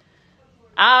money.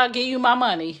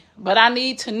 But I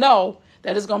need to know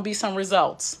that it's going to be some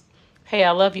results. Hey,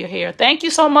 I love your hair. Thank you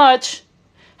so much.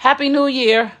 Happy New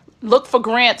Year. Look for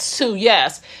grants too,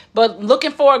 yes. But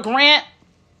looking for a grant,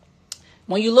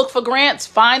 when you look for grants,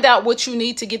 find out what you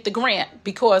need to get the grant,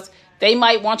 because they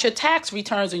might want your tax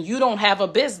returns and you don't have a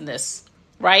business,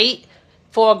 right?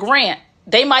 For a grant,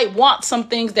 they might want some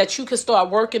things that you can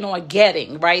start working on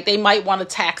getting, right? They might want a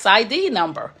tax ID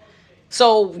number.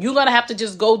 So you're going to have to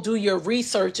just go do your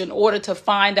research in order to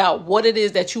find out what it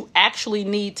is that you actually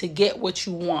need to get what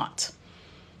you want.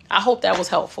 I hope that was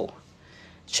helpful.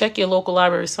 Check your local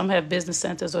library. Some have business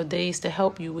centers or days to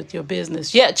help you with your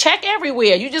business. Yeah, check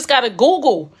everywhere. You just got to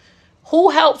Google who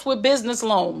helps with business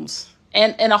loans.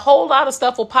 And a whole lot of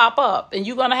stuff will pop up. And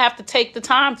you're going to have to take the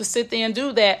time to sit there and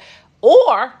do that.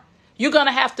 Or you're going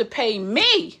to have to pay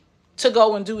me to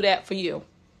go and do that for you.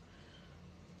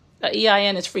 The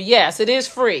EIN is free. Yes, it is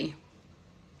free.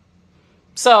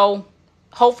 So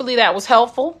hopefully that was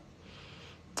helpful.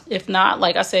 If not,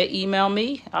 like I said, email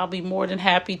me. I'll be more than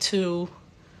happy to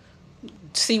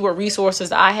see what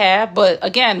resources I have. But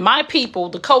again, my people,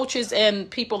 the coaches and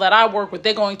people that I work with,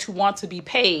 they're going to want to be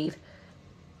paid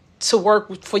to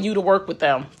work for you to work with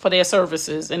them for their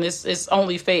services. And it's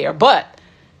only fair. But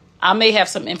I may have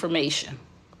some information.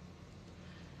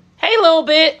 Hey, little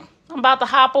bit. I'm about to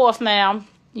hop off now.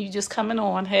 You just coming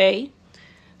on. Hey.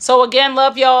 So again,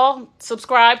 love y'all.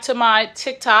 Subscribe to my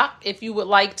TikTok if you would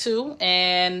like to.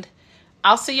 And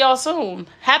I'll see y'all soon.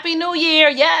 Happy New Year.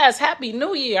 Yes, Happy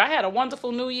New Year. I had a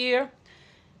wonderful New Year.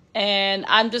 And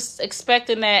I'm just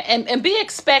expecting that. And be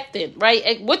expectant,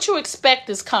 right? What you expect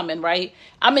is coming, right?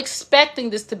 I'm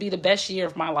expecting this to be the best year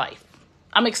of my life.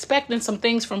 I'm expecting some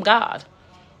things from God.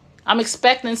 I'm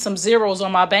expecting some zeros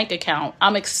on my bank account.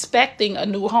 I'm expecting a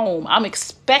new home. I'm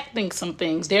expecting some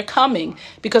things. They're coming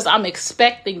because I'm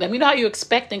expecting them. You know how you're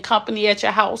expecting company at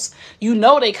your house? You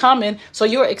know they're coming, so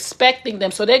you're expecting them.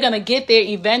 So they're going to get there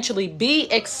eventually. Be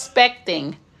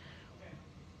expecting.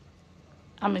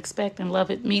 I'm expecting, love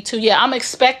it. Me too. Yeah, I'm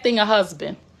expecting a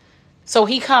husband. So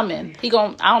he coming. I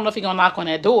don't know if he going to knock on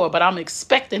that door, but I'm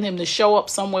expecting him to show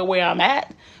up somewhere where I'm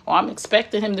at. Or I'm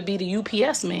expecting him to be the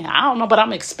UPS man. I don't know, but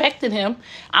I'm expecting him.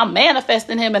 I'm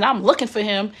manifesting him and I'm looking for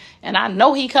him. And I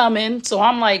know he coming. So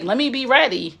I'm like, let me be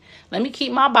ready. Let me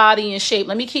keep my body in shape.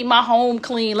 Let me keep my home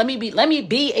clean. Let me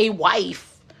be a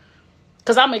wife.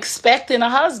 Because I'm expecting a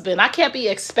husband. I can't be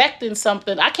expecting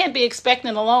something. I can't be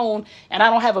expecting a loan and I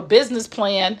don't have a business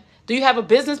plan. Do you have a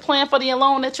business plan for the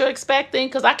loan that you're expecting?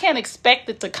 Because I can't expect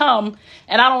it to come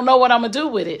and I don't know what I'm going to do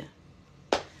with it.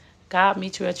 God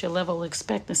meet you at your level of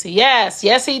expectancy. Yes,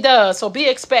 he does. So be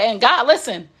expecting. God,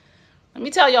 listen, let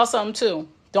me tell y'all something too.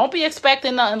 Don't be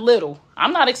expecting nothing little.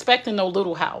 I'm not expecting no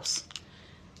little house.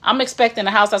 I'm expecting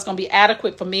a house that's going to be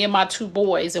adequate for me and my 2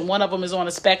 boys. And one of them is on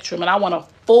a spectrum. And I want a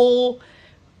full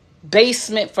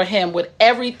basement for him with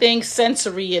everything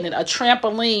sensory in it. A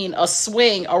trampoline, a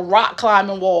swing, a rock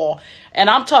climbing wall. And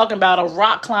I'm talking about a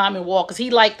rock climbing wall because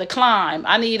he liked to climb.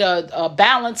 I need a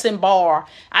balancing bar.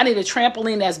 I need a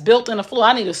trampoline that's built in the floor.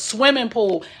 I need a swimming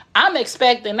pool. I'm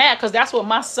expecting that because that's what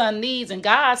my son needs. And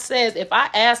God says, if I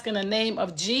ask in the name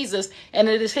of Jesus and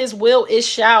it is his will, it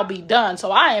shall be done. So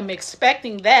I am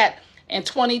expecting that in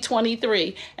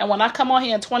 2023. And when I come on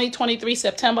here in 2023,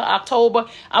 September, October,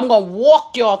 I'm going to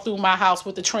walk y'all through my house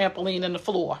with the trampoline and the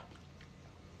floor.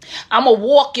 I'm going to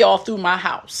walk y'all through my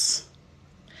house.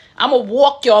 I'm going to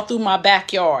walk y'all through my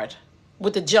backyard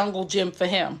with the jungle gym for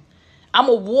him. I'm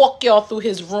going to walk y'all through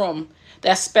his room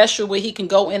that's special where he can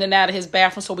go in and out of his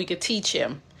bathroom so we can teach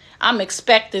him. I'm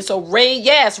expecting. So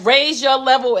raise your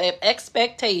level of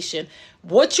expectation.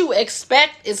 What you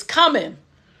expect is coming.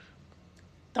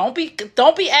 Don't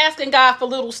be asking God for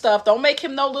little stuff. Don't make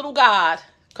him no little God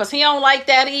because he don't like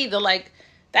that either. Like,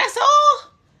 that's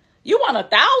all? You want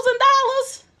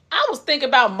 $1,000? I was thinking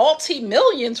about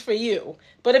multi-millions for you.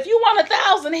 But if you want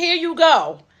 1,000, here you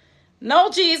go. No,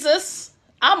 Jesus,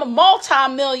 I'm a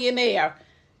multi-millionaire.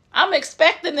 I'm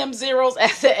expecting them zeros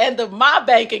at the end of my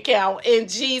bank account in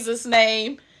Jesus'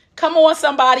 name. Come on,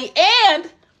 somebody.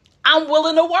 And I'm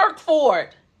willing to work for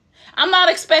it. I'm not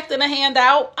expecting a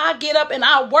handout. I get up and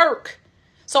I work.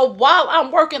 So while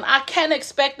I'm working, I can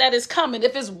expect that it's coming.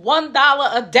 If it's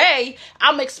 $1 a day,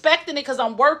 I'm expecting it because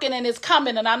I'm working and it's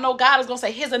coming. And I know God is going to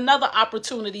say, here's another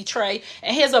opportunity, Trey.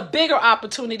 And here's a bigger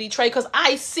opportunity, Trey, because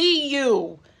I see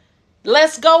you.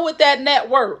 Let's go with that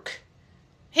network.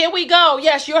 Here we go.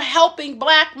 Yes, you're helping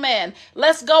black men.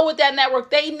 Let's go with that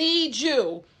network. They need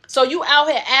you. So you out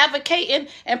here advocating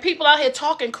and people out here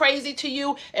talking crazy to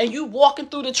you and you walking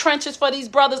through the trenches for these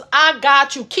brothers. I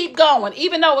got you. Keep going.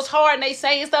 Even though it's hard and they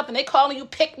saying stuff and they calling you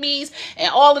pick-me's and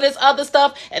all of this other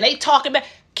stuff and they talking about,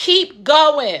 keep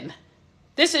going.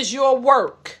 This is your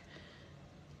work.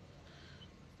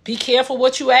 Be careful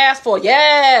what you ask for.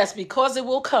 Yes, because it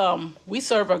will come. We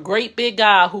serve a great big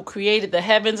God who created the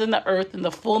heavens and the earth and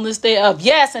the fullness thereof.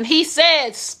 Yes, and he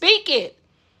said, speak it.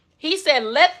 He said,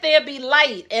 let there be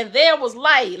light, and there was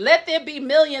light. Let there be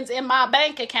millions in my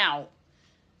bank account.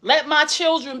 Let my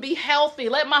children be healthy.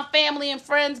 Let my family and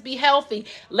friends be healthy.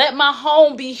 Let my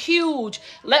home be huge.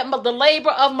 Let the labor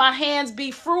of my hands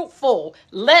be fruitful.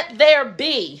 Let there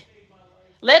be.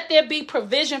 Let there be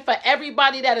provision for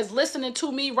everybody that is listening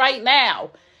to me right now.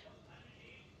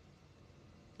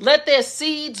 Let their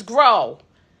seeds grow.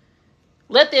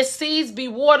 Let their seeds be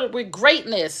watered with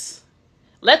greatness.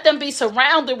 Let them be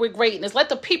surrounded with greatness. Let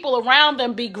the people around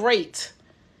them be great.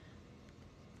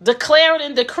 Declare it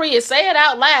and decree it. Say it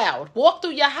out loud. Walk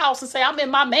through your house and say, I'm in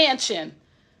my mansion.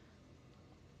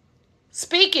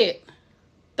 Speak it.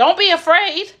 Don't be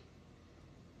afraid.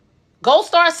 Go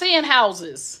start seeing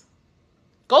houses.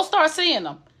 Go start seeing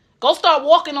them. Go start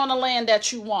walking on the land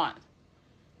that you want.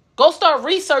 Go start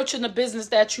researching the business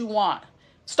that you want.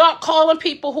 Start calling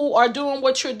people who are doing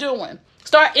what you're doing.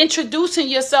 Start introducing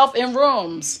yourself in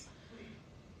rooms.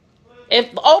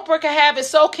 If Oprah can have it,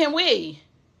 so can we.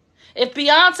 If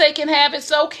Beyonce can have it,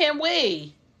 so can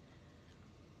we.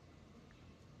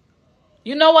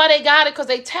 You know why they got it? Because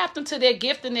they tapped into their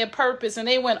gift and their purpose and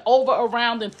they went over,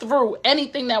 around, and through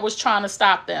anything that was trying to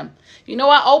stop them. You know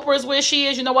why Oprah is where she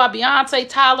is? You know why Beyonce,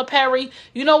 Tyler Perry,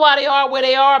 you know why they are where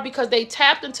they are? Because they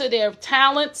tapped into their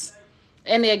talents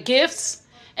and their gifts.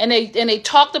 And they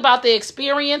talked about their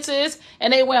experiences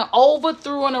and they went over,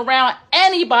 through, and around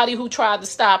anybody who tried to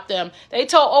stop them. They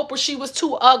told Oprah she was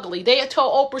too ugly. They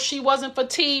told Oprah she wasn't for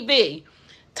TV.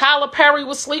 Tyler Perry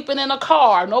was sleeping in a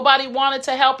car. Nobody wanted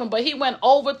to help him, but he went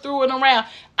over, through, and around.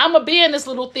 I'm going to be in this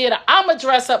little theater. I'm going to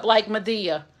dress up like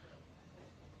Madea.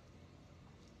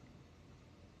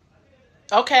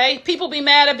 Okay, people be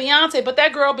mad at Beyonce, but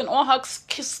that girl been on her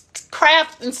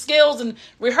craft and skills and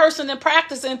rehearsing and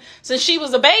practicing since she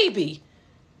was a baby.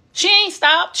 She ain't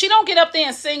stopped. She don't get up there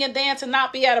and sing and dance and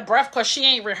not be out of breath because she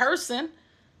ain't rehearsing.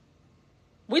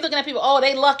 We looking at people, oh,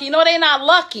 they lucky. No, they not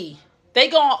lucky. They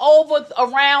going over,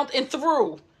 around, and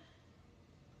through.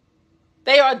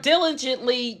 They are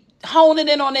diligently honing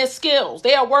in on their skills.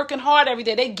 They are working hard every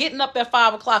day. They getting up at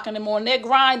 5 o'clock in the morning. They're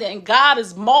grinding, and God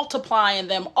is multiplying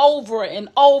them over and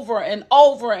over and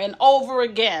over and over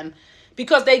again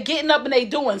because they getting up and they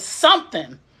doing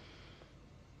something.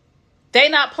 They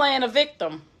not playing a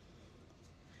victim.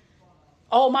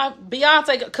 Oh, my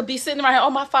Beyonce could be sitting right here.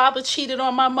 Oh, my father cheated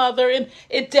on my mother and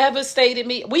it devastated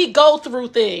me. We go through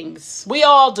things. We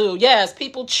all do. Yes,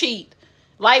 people cheat.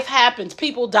 Life happens.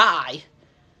 People die.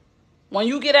 When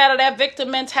you get out of that victim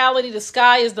mentality, the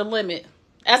sky is the limit.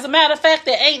 As a matter of fact,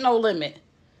 there ain't no limit.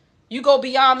 You go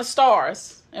beyond the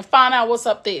stars and find out what's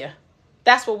up there.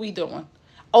 That's what we doing.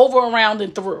 Over, around,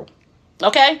 and through.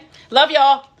 Okay? Love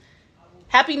y'all.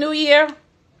 Happy New Year.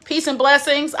 Peace and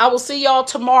blessings. I will see y'all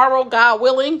tomorrow, God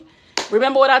willing.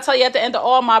 Remember what I tell you at the end of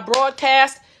all my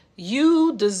broadcasts.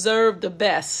 You deserve the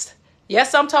best.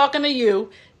 Yes, I'm talking to you.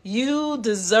 You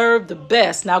deserve the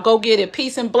best. Now go get it.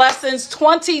 Peace and blessings.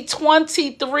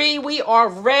 2023, we are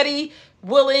ready,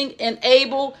 willing, and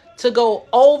able to go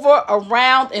over,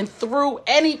 around, and through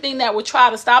anything that would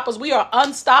try to stop us. We are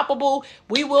unstoppable.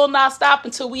 We will not stop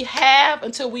until we have,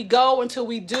 until we go, until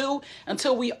we do,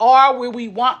 until we are where we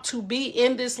want to be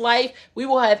in this life. We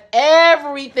will have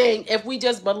everything if we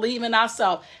just believe in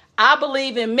ourselves. I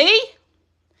believe in me,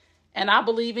 and I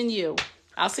believe in you.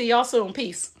 I'll see y'all soon.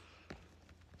 Peace.